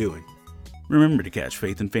what you're doing. Remember to catch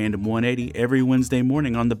Faith and Fandom 180 every Wednesday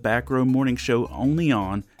morning on the Back Row Morning Show only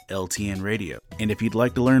on LTN Radio. And if you'd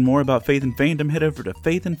like to learn more about Faith and Fandom, head over to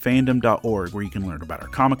faithandfandom.org where you can learn about our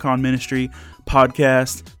Comic-Con ministry,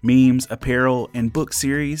 podcasts, memes, apparel, and book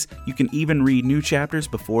series. You can even read new chapters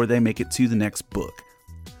before they make it to the next book.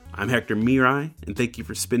 I'm Hector Mirai, and thank you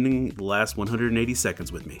for spending the last 180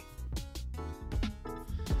 seconds with me.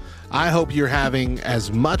 I hope you're having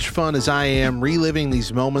as much fun as I am reliving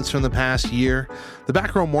these moments from the past year. The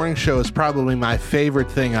Back Row Morning Show is probably my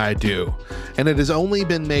favorite thing I do, and it has only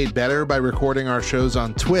been made better by recording our shows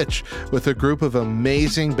on Twitch with a group of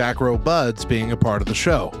amazing Back Row buds being a part of the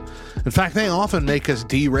show. In fact, they often make us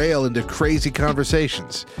derail into crazy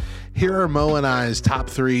conversations. Here are Mo and I's top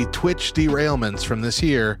 3 Twitch derailments from this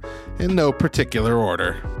year in no particular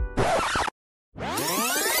order.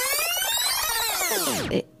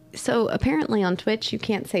 So apparently on Twitch, you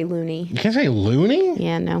can't say loony. You can't say loony?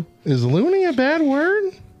 Yeah, no. Is loony a bad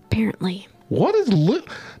word? Apparently. What is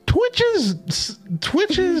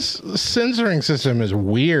Twitch's censoring system is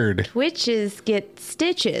weird. Twitches get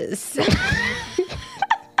stitches.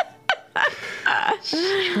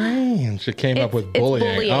 Strange. It came up with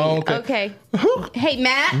bullying. Oh, okay. Hey,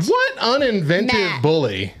 Matt. What uninventive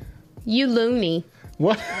bully? You loony.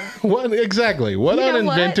 What exactly? What You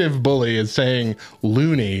know uninventive bully is saying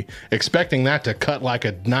loony, expecting that to cut like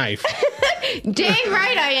a knife? Dang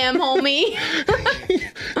right I am, homie.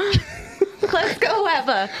 Let's go have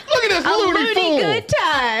a loony good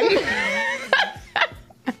time.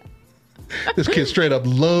 This kid's straight up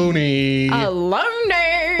loony. A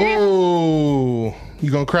loner. Oh, you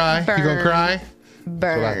gonna cry? Burn. You gonna cry?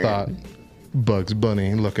 Burn. That's what I thought. Bugs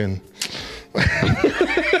Bunny looking.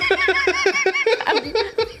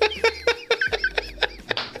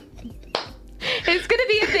 It's gonna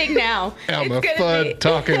be a thing now. Elmer Fudd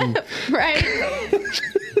talking. Right.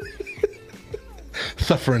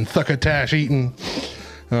 Suffering succotash eating.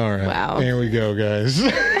 All right. Wow. Here we go, guys.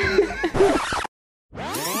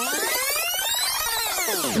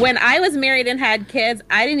 When I was married and had kids,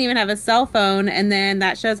 I didn't even have a cell phone, and then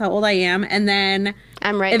that shows how old I am. And then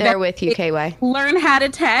I'm right there with you, KY. Learn how to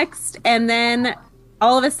text, and then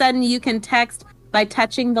all of a sudden you can text by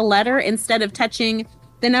touching the letter instead of touching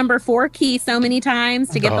the number 4 key so many times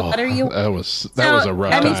to get the letter you want. That was a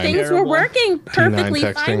rough time. I mean, things were working perfectly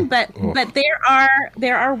fine, but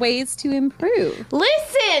there are ways to improve.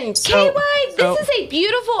 Listen, KY, this is a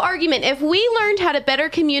beautiful argument. If we learned how to better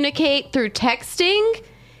communicate through texting,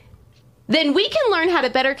 then we can learn how to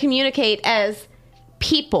better communicate as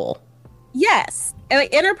people. Yes.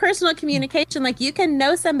 Like interpersonal communication, like you can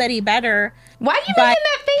know somebody better. Why are you making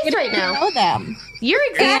that face right now? Know them. You're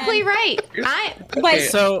exactly right.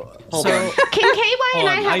 So Can KY and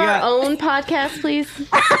I have our own podcast, please?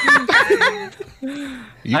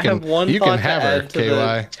 You I have one you thought can to have her, add to the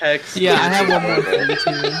KY. text. Yeah, I have one more thing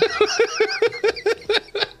too.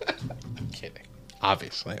 Kidding.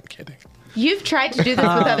 Obviously, I'm kidding. You've tried to do this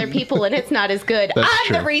with other people and it's not as good. That's I'm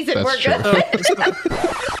true. the reason That's we're good.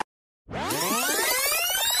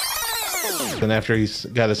 And after he's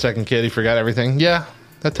got a second kid, he forgot everything. Yeah,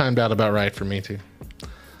 that timed out about right for me too.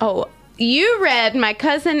 Oh, you read my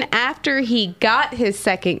cousin after he got his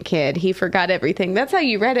second kid, he forgot everything. That's how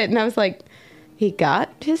you read it. And I was like, he got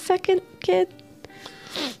his second kid?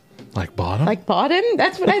 Like bought him? Like bought him?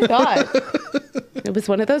 That's what I thought. It was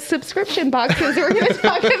one of those subscription boxes we're going to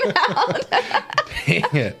talk about.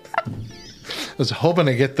 Dang it. I was hoping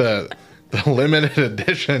to get the limited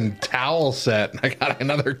edition towel set. I got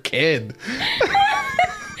another kid.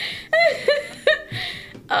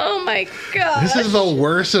 my god. This is the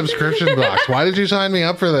worst subscription box. Why did you sign me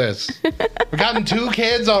up for this? We've gotten 2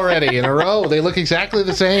 kids already in a row. They look exactly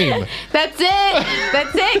the same. That's it.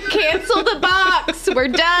 That's it. Cancel the box. We're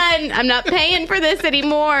done. I'm not paying for this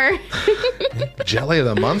anymore. Jelly of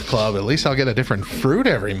the Month Club. At least I'll get a different fruit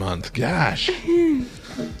every month. Gosh.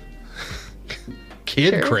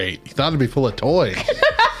 Kid crate. You thought it'd be full of toys.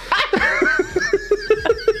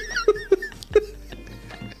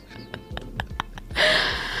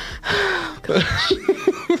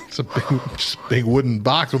 It's a big wooden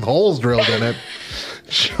box with holes drilled in it.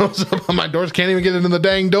 Shows up on my doors. Can't even get into the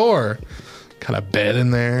dang door. Got a bed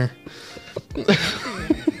in there.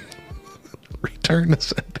 Return to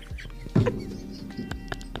sender.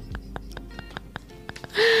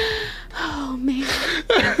 Oh, man.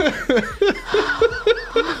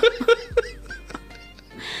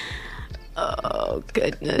 Oh,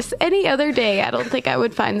 goodness. Any other day, I don't think I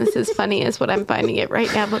would find this as funny as what I'm finding it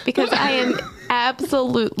right now, but because I am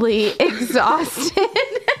absolutely exhausted.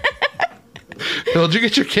 Bill, did you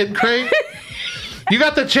get your kid crate? You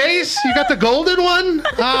got the Chase? You got the golden one?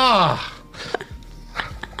 Ah.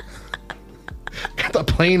 Got the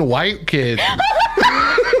plain white kid.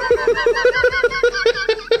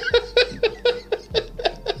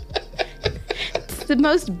 It's the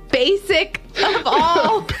most basic of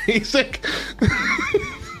all. Basic?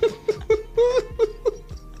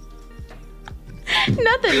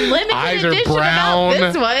 Nothing limited Eyes are edition brown.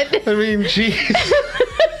 about this one. I mean, jeez.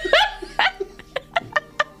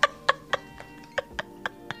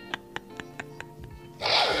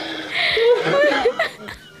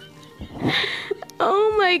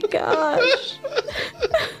 Oh my gosh.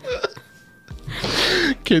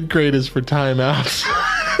 Kid crate is for timeouts.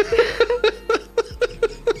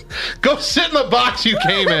 Go sit in the box you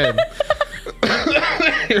came in.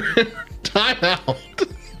 Timeout.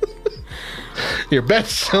 Your bed's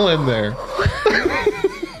still in there.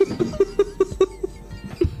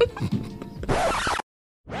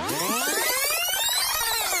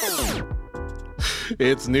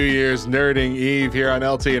 It's New Year's Nerding Eve here on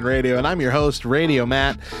LTN Radio, and I'm your host, Radio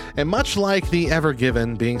Matt. And much like the Ever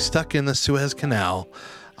Given being stuck in the Suez Canal,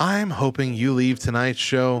 I'm hoping you leave tonight's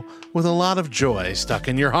show with a lot of joy stuck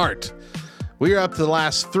in your heart. We are up to the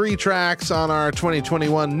last 3 tracks on our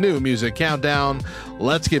 2021 New Music Countdown.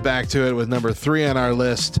 Let's get back to it with number 3 on our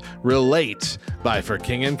list, Relate by For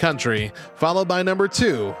King and Country, followed by number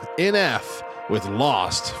 2, In F with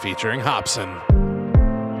Lost featuring Hobson.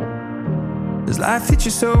 Does life hit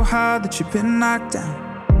you so hard that you've been knocked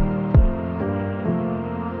down?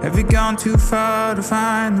 Have you gone too far to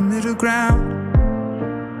find the middle ground?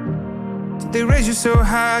 Did they raise you so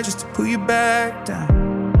high just to pull you back down?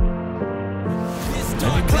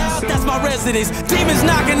 Dark cloud, that's my residence. Demons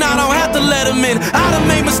knocking, I don't have to let them in. I done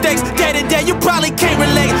made mistakes day to day, you probably can't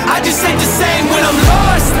relate. I just ain't the same when I'm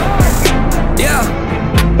lost. Yeah.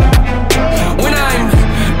 When I'm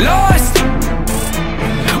lost.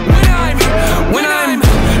 When I'm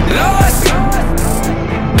lost.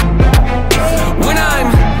 When I'm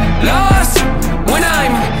lost. When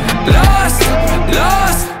I'm lost.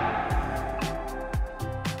 Lost.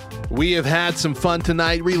 We have had some fun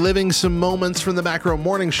tonight, reliving some moments from the Back Row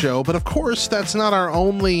Morning Show, but of course, that's not our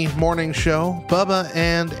only morning show. Bubba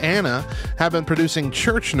and Anna have been producing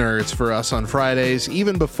Church Nerds for us on Fridays,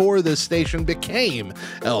 even before this station became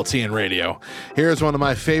LTN Radio. Here's one of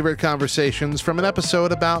my favorite conversations from an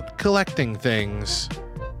episode about collecting things.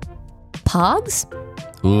 Pogs?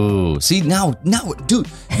 Ooh, see, now, dude,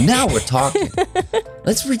 now we're talking.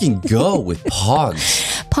 Let's freaking go with Pogs.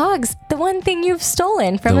 Pogs, the one thing you've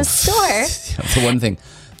stolen from a store.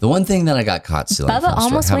 The one thing that I got caught stealing Bubba from a store.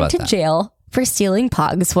 almost How went about to that? jail for stealing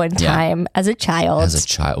Pogs one time as a child. As a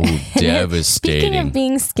child, ooh, devastating. Speaking of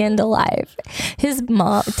being skinned alive, his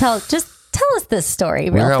mom, tell us this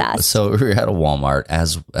story real fast. So we were at a Walmart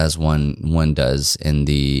as one does in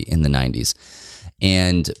the 90s.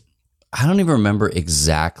 And I don't even remember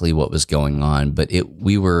exactly what was going on, but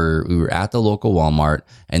we were at the local Walmart,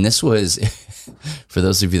 and this was for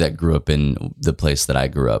those of you that grew up in the place that I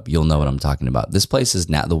grew up, you'll know what I'm talking about. This place is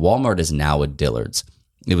now, the Walmart is now a Dillard's.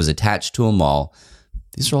 It was attached to a mall.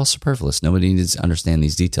 These are all superfluous. Nobody needs to understand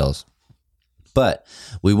these details. But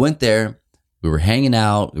we went there, we were hanging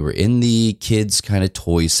out, we were in the kids kind of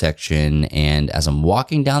toy section, and as I'm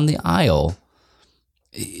walking down the aisle,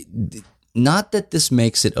 not that this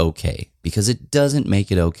makes it okay, because it doesn't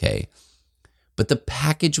make it okay, but the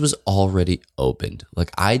package was already opened.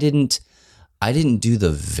 Like I didn't do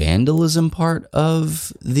the vandalism part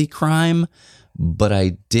of the crime, but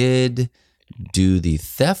I did do the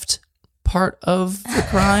theft part of the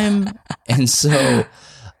crime. And so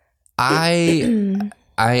I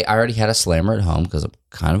I already had a slammer at home because I'm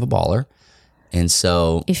kind of a baller. And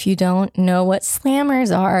so, if you don't know what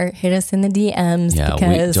slammers are, hit us in the DMs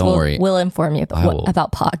because don't worry. We'll inform you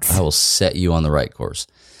about Pogs. I will set you on the right course.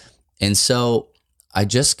 And so I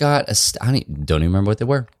just got I don't even remember what they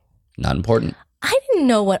were. Not important. I didn't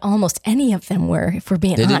know what almost any of them were, if we're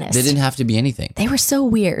being honest. They didn't have to be anything. They were so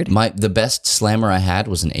weird. The best slammer I had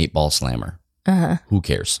was an 8-ball slammer. Who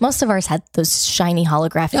cares? Most of ours had those shiny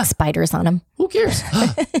holographic spiders on them. Who cares?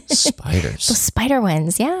 Spiders. Those spider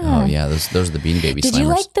ones, yeah. Oh, yeah. Those are the Beanie Baby slammers. Did you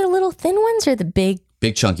like the little thin ones or the big?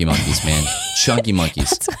 Big chunky monkeys, man. Chunky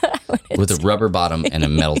monkeys. With a rubber bottom and a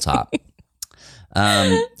metal top.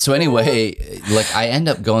 So anyway, like I end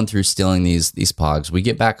up going through stealing these Pogs. We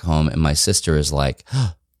get back home and my sister is like,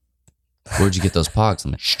 where'd you get those Pogs?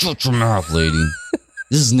 I'm like, shut your mouth, lady.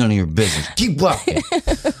 This is none of your business. Keep walking.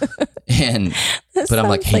 But I'm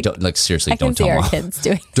like, hey, don't seriously, don't tell mom. Kids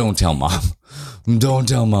doing. Don't tell mom. Don't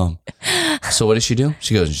tell mom. So what does she do?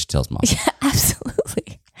 She goes and she tells mom. Yeah,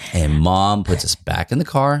 absolutely. And mom puts us back in the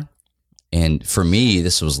car. And for me,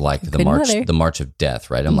 this was like the march of death,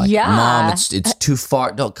 right? I'm like, Mom, it's too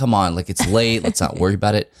far. Don't come on. Like it's late. Let's not worry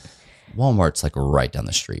about it. Walmart's like right down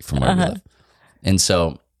the street from where we live. And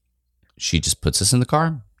so she just puts us in the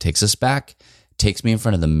car, takes us back, takes me in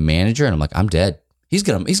front of the manager, and I'm like, I'm dead. He's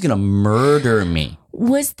gonna murder me.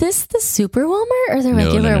 Was this the super Walmart or the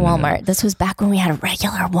regular Walmart? No. This was back when we had a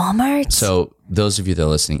regular Walmart. So those of you that are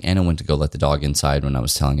listening, Anna went to go let the dog inside when I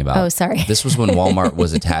was telling about. Oh, sorry. This was when Walmart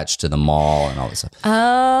was attached to the mall and all this stuff.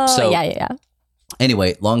 Oh, so, yeah.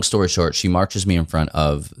 Anyway, long story short, she marches me in front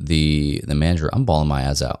of the manager. I'm bawling my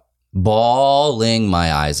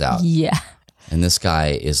eyes out. Yeah. And this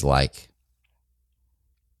guy is like,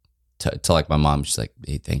 to like my mom, she's like,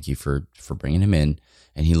 hey, thank you for bringing him in.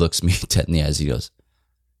 And he looks me dead in the eyes. He goes,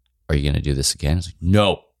 are you going to do this again? I was like,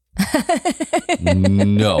 no.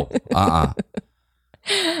 No.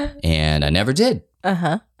 And I never did.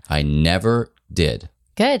 I never did.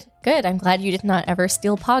 Good. I'm glad you did not ever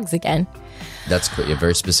steal Pogs again. That's great. Yeah,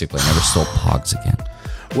 very specifically, I never stole Pogs again.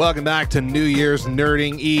 Welcome back to New Year's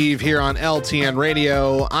Nerding Eve here on LTN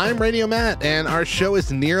Radio. I'm Radio Matt, and our show is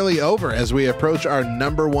nearly over as we approach our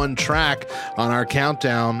 #1 track on our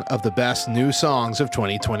countdown of the best new songs of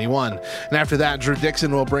 2021. And after that, Drew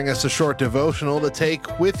Dixon will bring us a short devotional to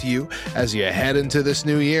take with you as you head into this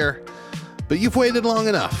new year. But you've waited long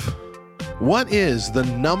enough. What is the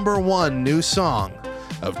 #1 new song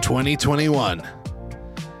of 2021?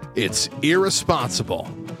 It's Irresponsible,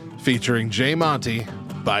 featuring Jay Monty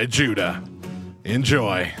by Judah.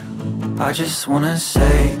 Enjoy. I just wanna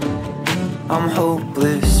say I'm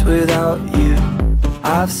hopeless without you.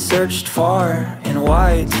 I've searched far and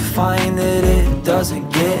wide to find that it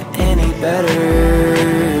doesn't get any better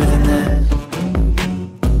than this.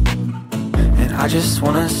 And I just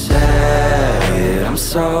wanna say I'm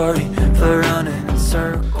sorry for running in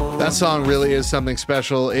circles. That song really is something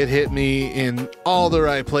special. It hit me in all the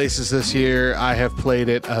right places this year. I have played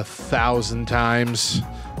it 1,000 times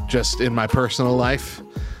just in my personal life.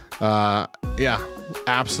 Yeah,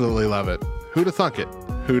 absolutely love it. Who'da thunk it?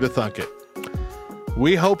 Who'da thunk it?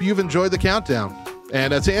 We hope you've enjoyed the countdown.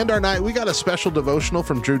 And to end our night, we got a special devotional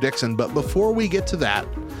from Drew Dixon. But before we get to that,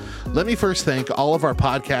 let me first thank all of our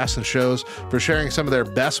podcasts and shows for sharing some of their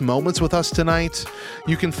best moments with us tonight.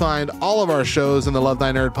 You can find all of our shows in the Love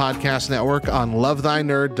Thy Nerd podcast network on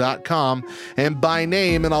lovethynerd.com and by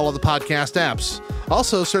name in all of the podcast apps.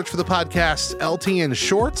 Also, search for the podcasts LTN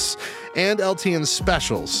Shorts and LTN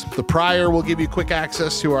Specials. The Prior will give you quick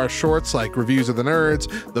access to our shorts like Reviews of the Nerds,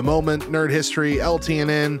 The Moment, Nerd History,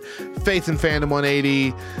 LTNN, Faith and Fandom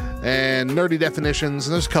 180, and Nerdy Definitions,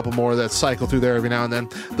 and there's a couple more that cycle through there every now and then.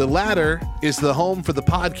 The latter is the home for the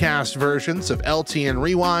podcast versions of LTN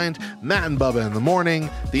Rewind, Matt and Bubba in the Morning,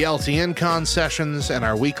 the LTN Con Sessions, and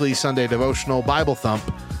our weekly Sunday devotional Bible Thump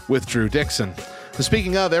with Drew Dixon. So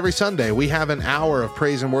speaking of, every Sunday we have an hour of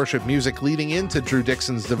praise and worship music leading into Drew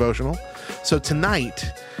Dixon's devotional. So tonight,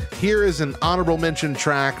 here is an honorable mention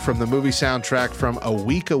track from the movie soundtrack from A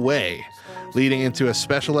Week Away, leading into a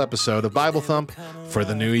special episode of Bible Thump for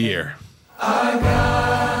the new year.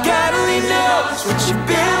 God only knows what you've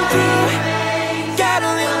been through. God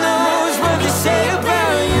only knows what they say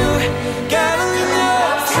about you. God only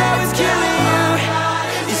knows how it's killing you.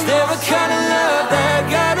 Is there a kind of love that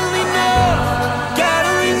God only knows? God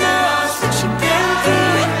only knows what you've been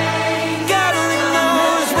through. God only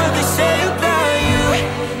knows what they say about you.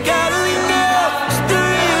 God only knows the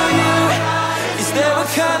real you. Is there a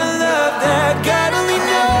kind of love that God only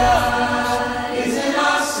knows? Is an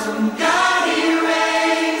awesome God he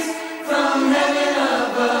reigns from heaven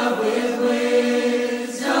above with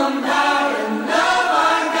wisdom.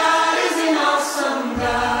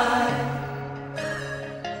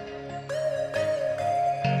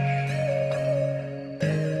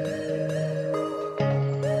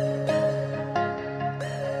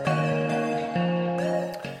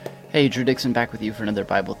 Hey, Drew Dixon back with you for another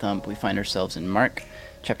Bible Thump. We find ourselves in Mark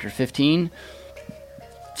chapter 15.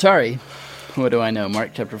 Sorry, what do I know?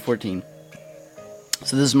 Mark chapter 14.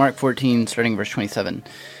 So this is Mark 14, starting verse 27.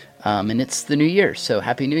 And it's the new year, so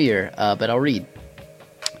Happy New Year. But I'll read.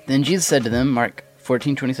 Then Jesus said to them, Mark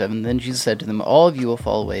 14:27, then Jesus said to them, all of you will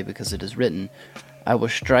fall away because it is written, I will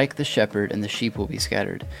strike the shepherd and the sheep will be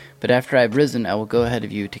scattered. But after I have risen, I will go ahead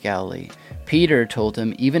of you to Galilee. Peter told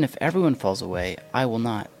him, even if everyone falls away, I will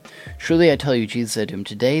not. Truly I tell you, Jesus said to him,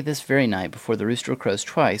 today, this very night, before the rooster crows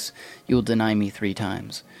twice, you will deny me 3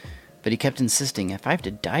 times. But he kept insisting, if I have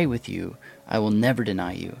to die with you, I will never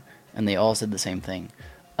deny you. And they all said the same thing.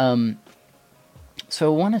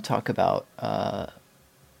 So I want to talk about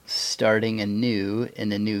starting anew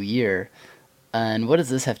in a new year. And what does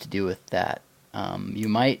this have to do with that? You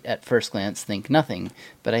might at first glance think nothing,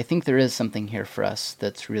 but I think there is something here for us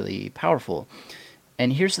that's really powerful.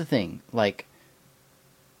 And here's the thing, like,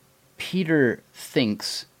 Peter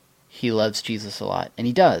thinks he loves Jesus a lot, and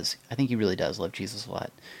he does. I think he really does love Jesus a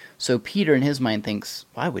lot. So Peter, in his mind, thinks,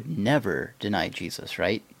 well, I would never deny Jesus,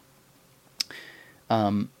 right?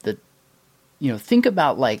 Think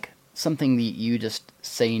about, like, something that you just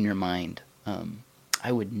say in your mind.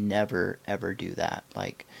 I would never, ever do that.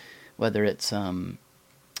 Like, whether it's,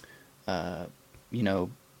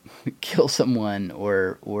 kill someone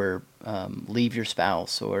or leave your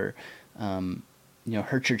spouse or,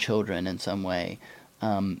 hurt your children in some way.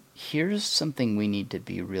 Here's something we need to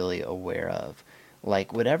be really aware of.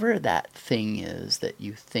 Like, whatever that thing is that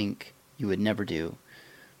you think you would never do,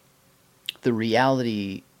 the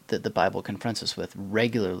reality that the Bible confronts us with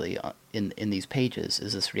regularly in these pages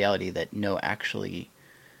is this reality that, no, actually,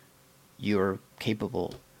 you're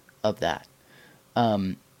capable of that.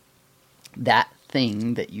 That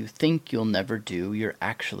thing that you think you'll never do, you're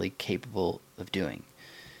actually capable of doing.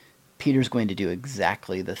 Peter's going to do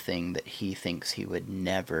exactly the thing that he thinks he would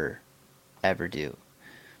never, ever do.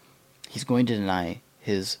 He's going to deny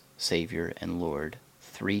his Savior and Lord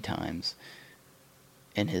 3 times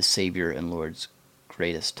in his Savior and Lord's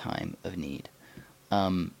greatest time of need.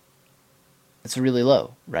 It's really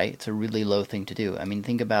low, right? It's a really low thing to do. I mean,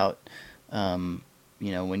 think about,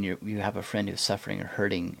 when you have a friend who's suffering or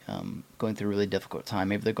hurting, going through a really difficult time.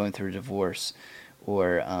 Maybe they're going through a divorce,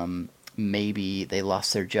 or maybe they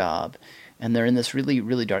lost their job, and they're in this really,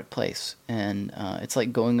 really dark place. And it's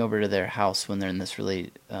like going over to their house when they're in this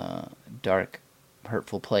really dark,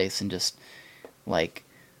 hurtful place, and just like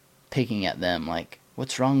picking at them, like,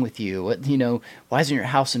 what's wrong with you? What, why isn't your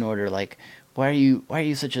house in order? Like, why are you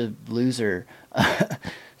such a loser?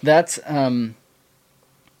 That's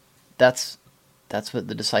what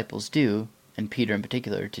the disciples do, and Peter in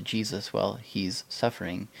particular, to Jesus while he's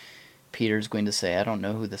suffering. Peter's going to say, I don't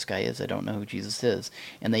know who this guy is. I don't know who Jesus is.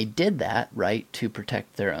 And they did that, right, to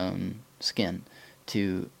protect their own skin,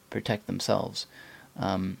 to protect themselves.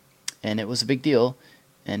 And it was a big deal,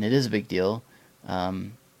 and it is a big deal.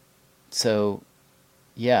 It's an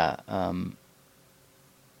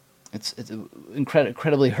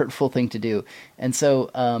incredibly hurtful thing to do. And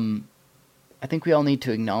so I think we all need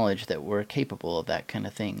to acknowledge that we're capable of that kind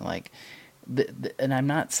of thing. Like, and I'm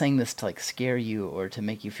not saying this to like scare you or to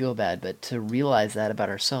make you feel bad, but to realize that about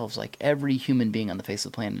ourselves. Like, every human being on the face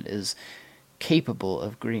of the planet is capable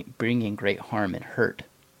of bringing great harm and hurt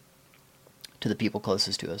to the people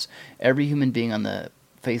closest to us. Every human being on the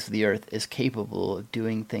face of the earth is capable of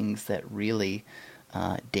doing things that really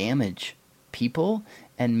damage people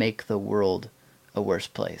and make the world a worse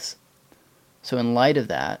place. So in light of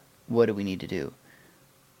that, what do we need to do?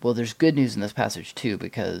 Well, there's good news in this passage too,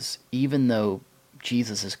 because even though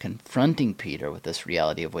Jesus is confronting Peter with this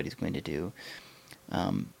reality of what he's going to do,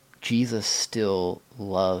 Jesus still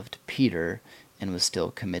loved Peter and was still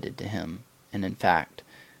committed to him, and in fact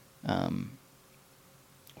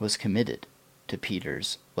was committed to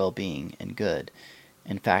Peter's well-being and good.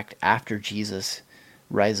 In fact, after Jesus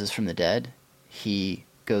rises from the dead, he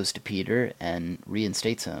goes to Peter and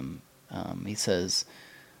reinstates him. He says,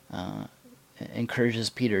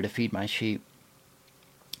 encourages Peter to feed my sheep,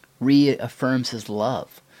 reaffirms his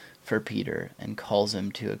love for Peter, and calls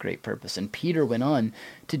him to a great purpose. And Peter went on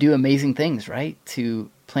to do amazing things, right?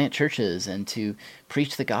 To plant churches and to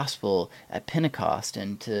preach the gospel at Pentecost,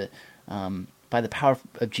 and to, by the power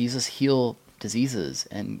of Jesus, heal diseases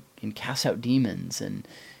and cast out demons and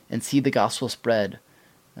see the gospel spread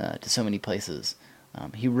to so many places.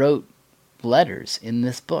 He wrote letters in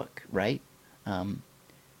this book, right?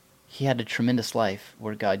 He had a tremendous life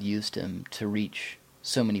where God used him to reach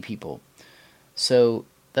so many people. So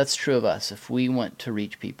that's true of us. If we want to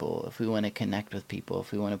reach people, if we want to connect with people,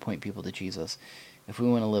 if we want to point people to Jesus, if we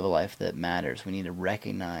want to live a life that matters, we need to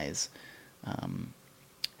recognize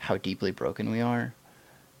how deeply broken we are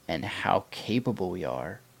and how capable we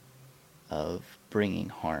are of bringing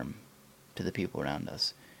harm to the people around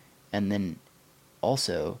us. And then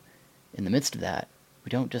also, in the midst of that, we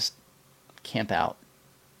don't just camp out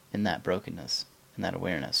in that brokenness and that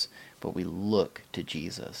awareness, but we look to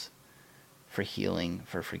Jesus for healing,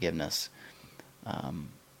 for forgiveness,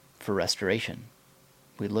 for restoration.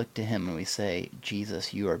 We look to him and we say,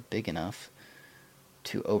 Jesus, you are big enough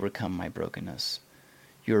to overcome my brokenness.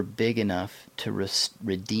 You're big enough to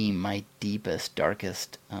redeem my deepest,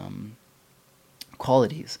 darkest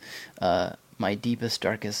qualities, my deepest,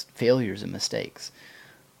 darkest failures and mistakes.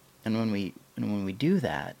 And when we do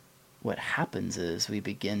that, what happens is we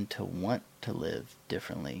begin to want to live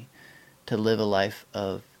differently, to live a life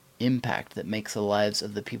of impact that makes the lives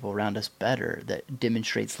of the people around us better, that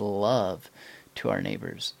demonstrates love to our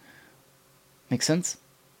neighbors. Make sense?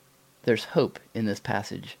 There's hope in this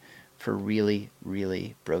passage for really,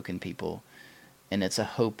 really broken people. And it's a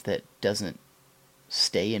hope that doesn't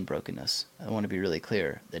stay in brokenness. I want to be really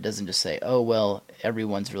clear. That doesn't just say, oh, well,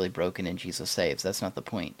 everyone's really broken and Jesus saves. That's not the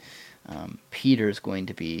point. Peter's going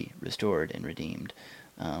to be restored and redeemed,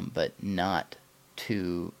 but not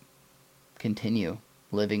to continue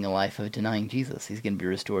living a life of denying Jesus. He's going to be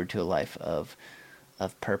restored to a life of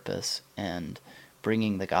purpose and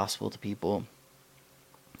bringing the gospel to people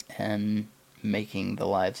and making the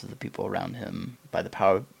lives of the people around him through the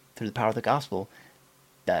power of the gospel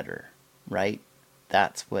better, right?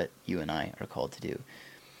 That's what you and I are called to do.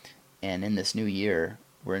 And in this new year,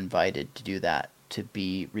 we're invited to do that, to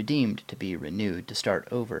be redeemed, to be renewed, to start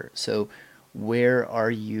over. So where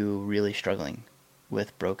are you really struggling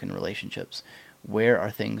with broken relationships? Where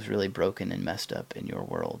are things really broken and messed up in your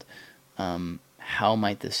world? How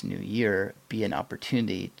might this new year be an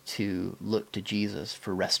opportunity to look to Jesus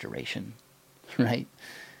for restoration, right?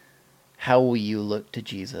 How will you look to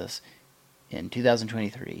Jesus in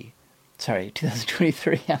 2023? Sorry,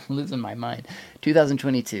 2023, I'm losing my mind.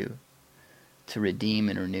 2022, to redeem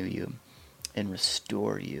and renew you and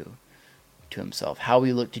restore you to himself. How will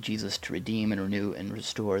you look to Jesus to redeem and renew and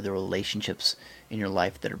restore the relationships in your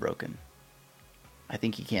life that are broken? I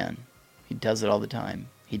think he can. He does it all the time.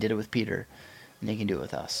 He did it with Peter, and he can do it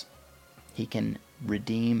with us. He can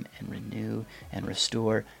redeem and renew and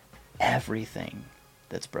restore everything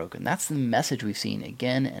that's broken. That's the message we've seen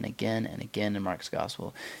again and again and again in Mark's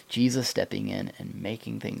gospel. Jesus stepping in and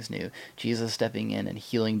making things new. Jesus stepping in and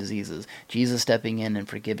healing diseases. Jesus stepping in and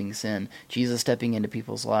forgiving sin. Jesus stepping into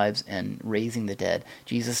people's lives and raising the dead.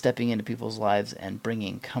 Jesus stepping into people's lives and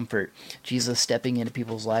bringing comfort. Jesus stepping into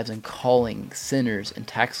people's lives and calling sinners and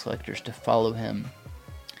tax collectors to follow him.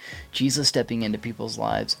 Jesus stepping into people's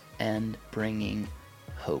lives and bringing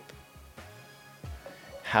hope.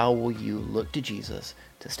 How will you look to Jesus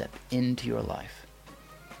to step into your life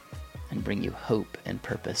and bring you hope and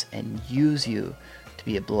purpose and use you to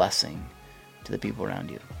be a blessing to the people around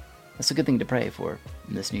you? That's a good thing to pray for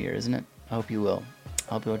in this new year, isn't it? I hope you will.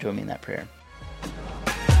 I hope you'll join me in that prayer.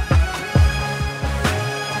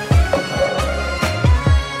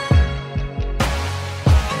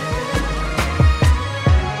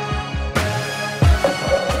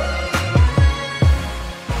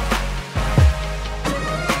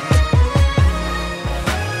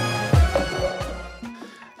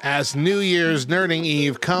 As New Year's Nerding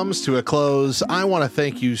Eve comes to a close, I want to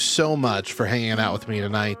thank you so much for hanging out with me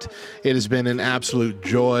tonight. It has been an absolute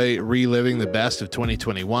joy reliving the best of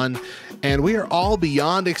 2021, and we are all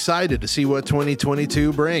beyond excited to see what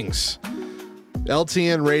 2022 brings.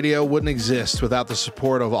 LTN Radio wouldn't exist without the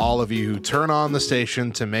support of all of you who turn on the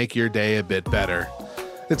station to make your day a bit better.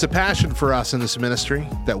 It's a passion for us in this ministry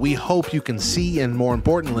that we hope you can see and, more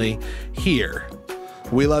importantly, hear.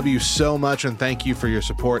 We love you so much and thank you for your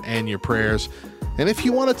support and your prayers. And if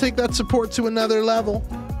you want to take that support to another level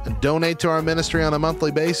and donate to our ministry on a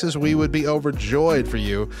monthly basis, we would be overjoyed for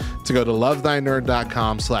you to go to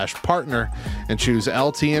lovethynerd.com/partner and choose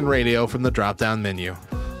LTN Radio from the drop-down menu.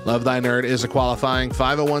 Love Thy Nerd is a qualifying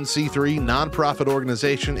 501c3 nonprofit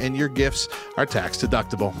organization, and your gifts are tax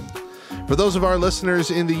deductible. For those of our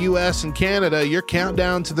listeners in the U.S. and Canada, your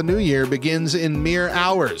countdown to the new year begins in mere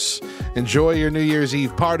hours. Enjoy your New Year's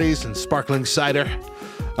Eve parties and sparkling cider.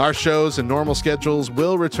 Our shows and normal schedules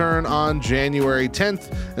will return on January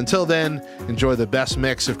 10th. Until then, enjoy the best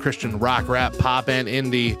mix of Christian rock, rap, pop, and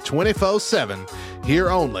indie 24/7, here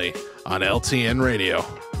only on LTN Radio.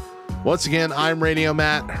 Once again, I'm Radio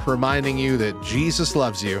Matt, reminding you that Jesus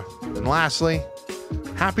loves you. And lastly,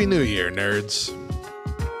 Happy New Year, nerds.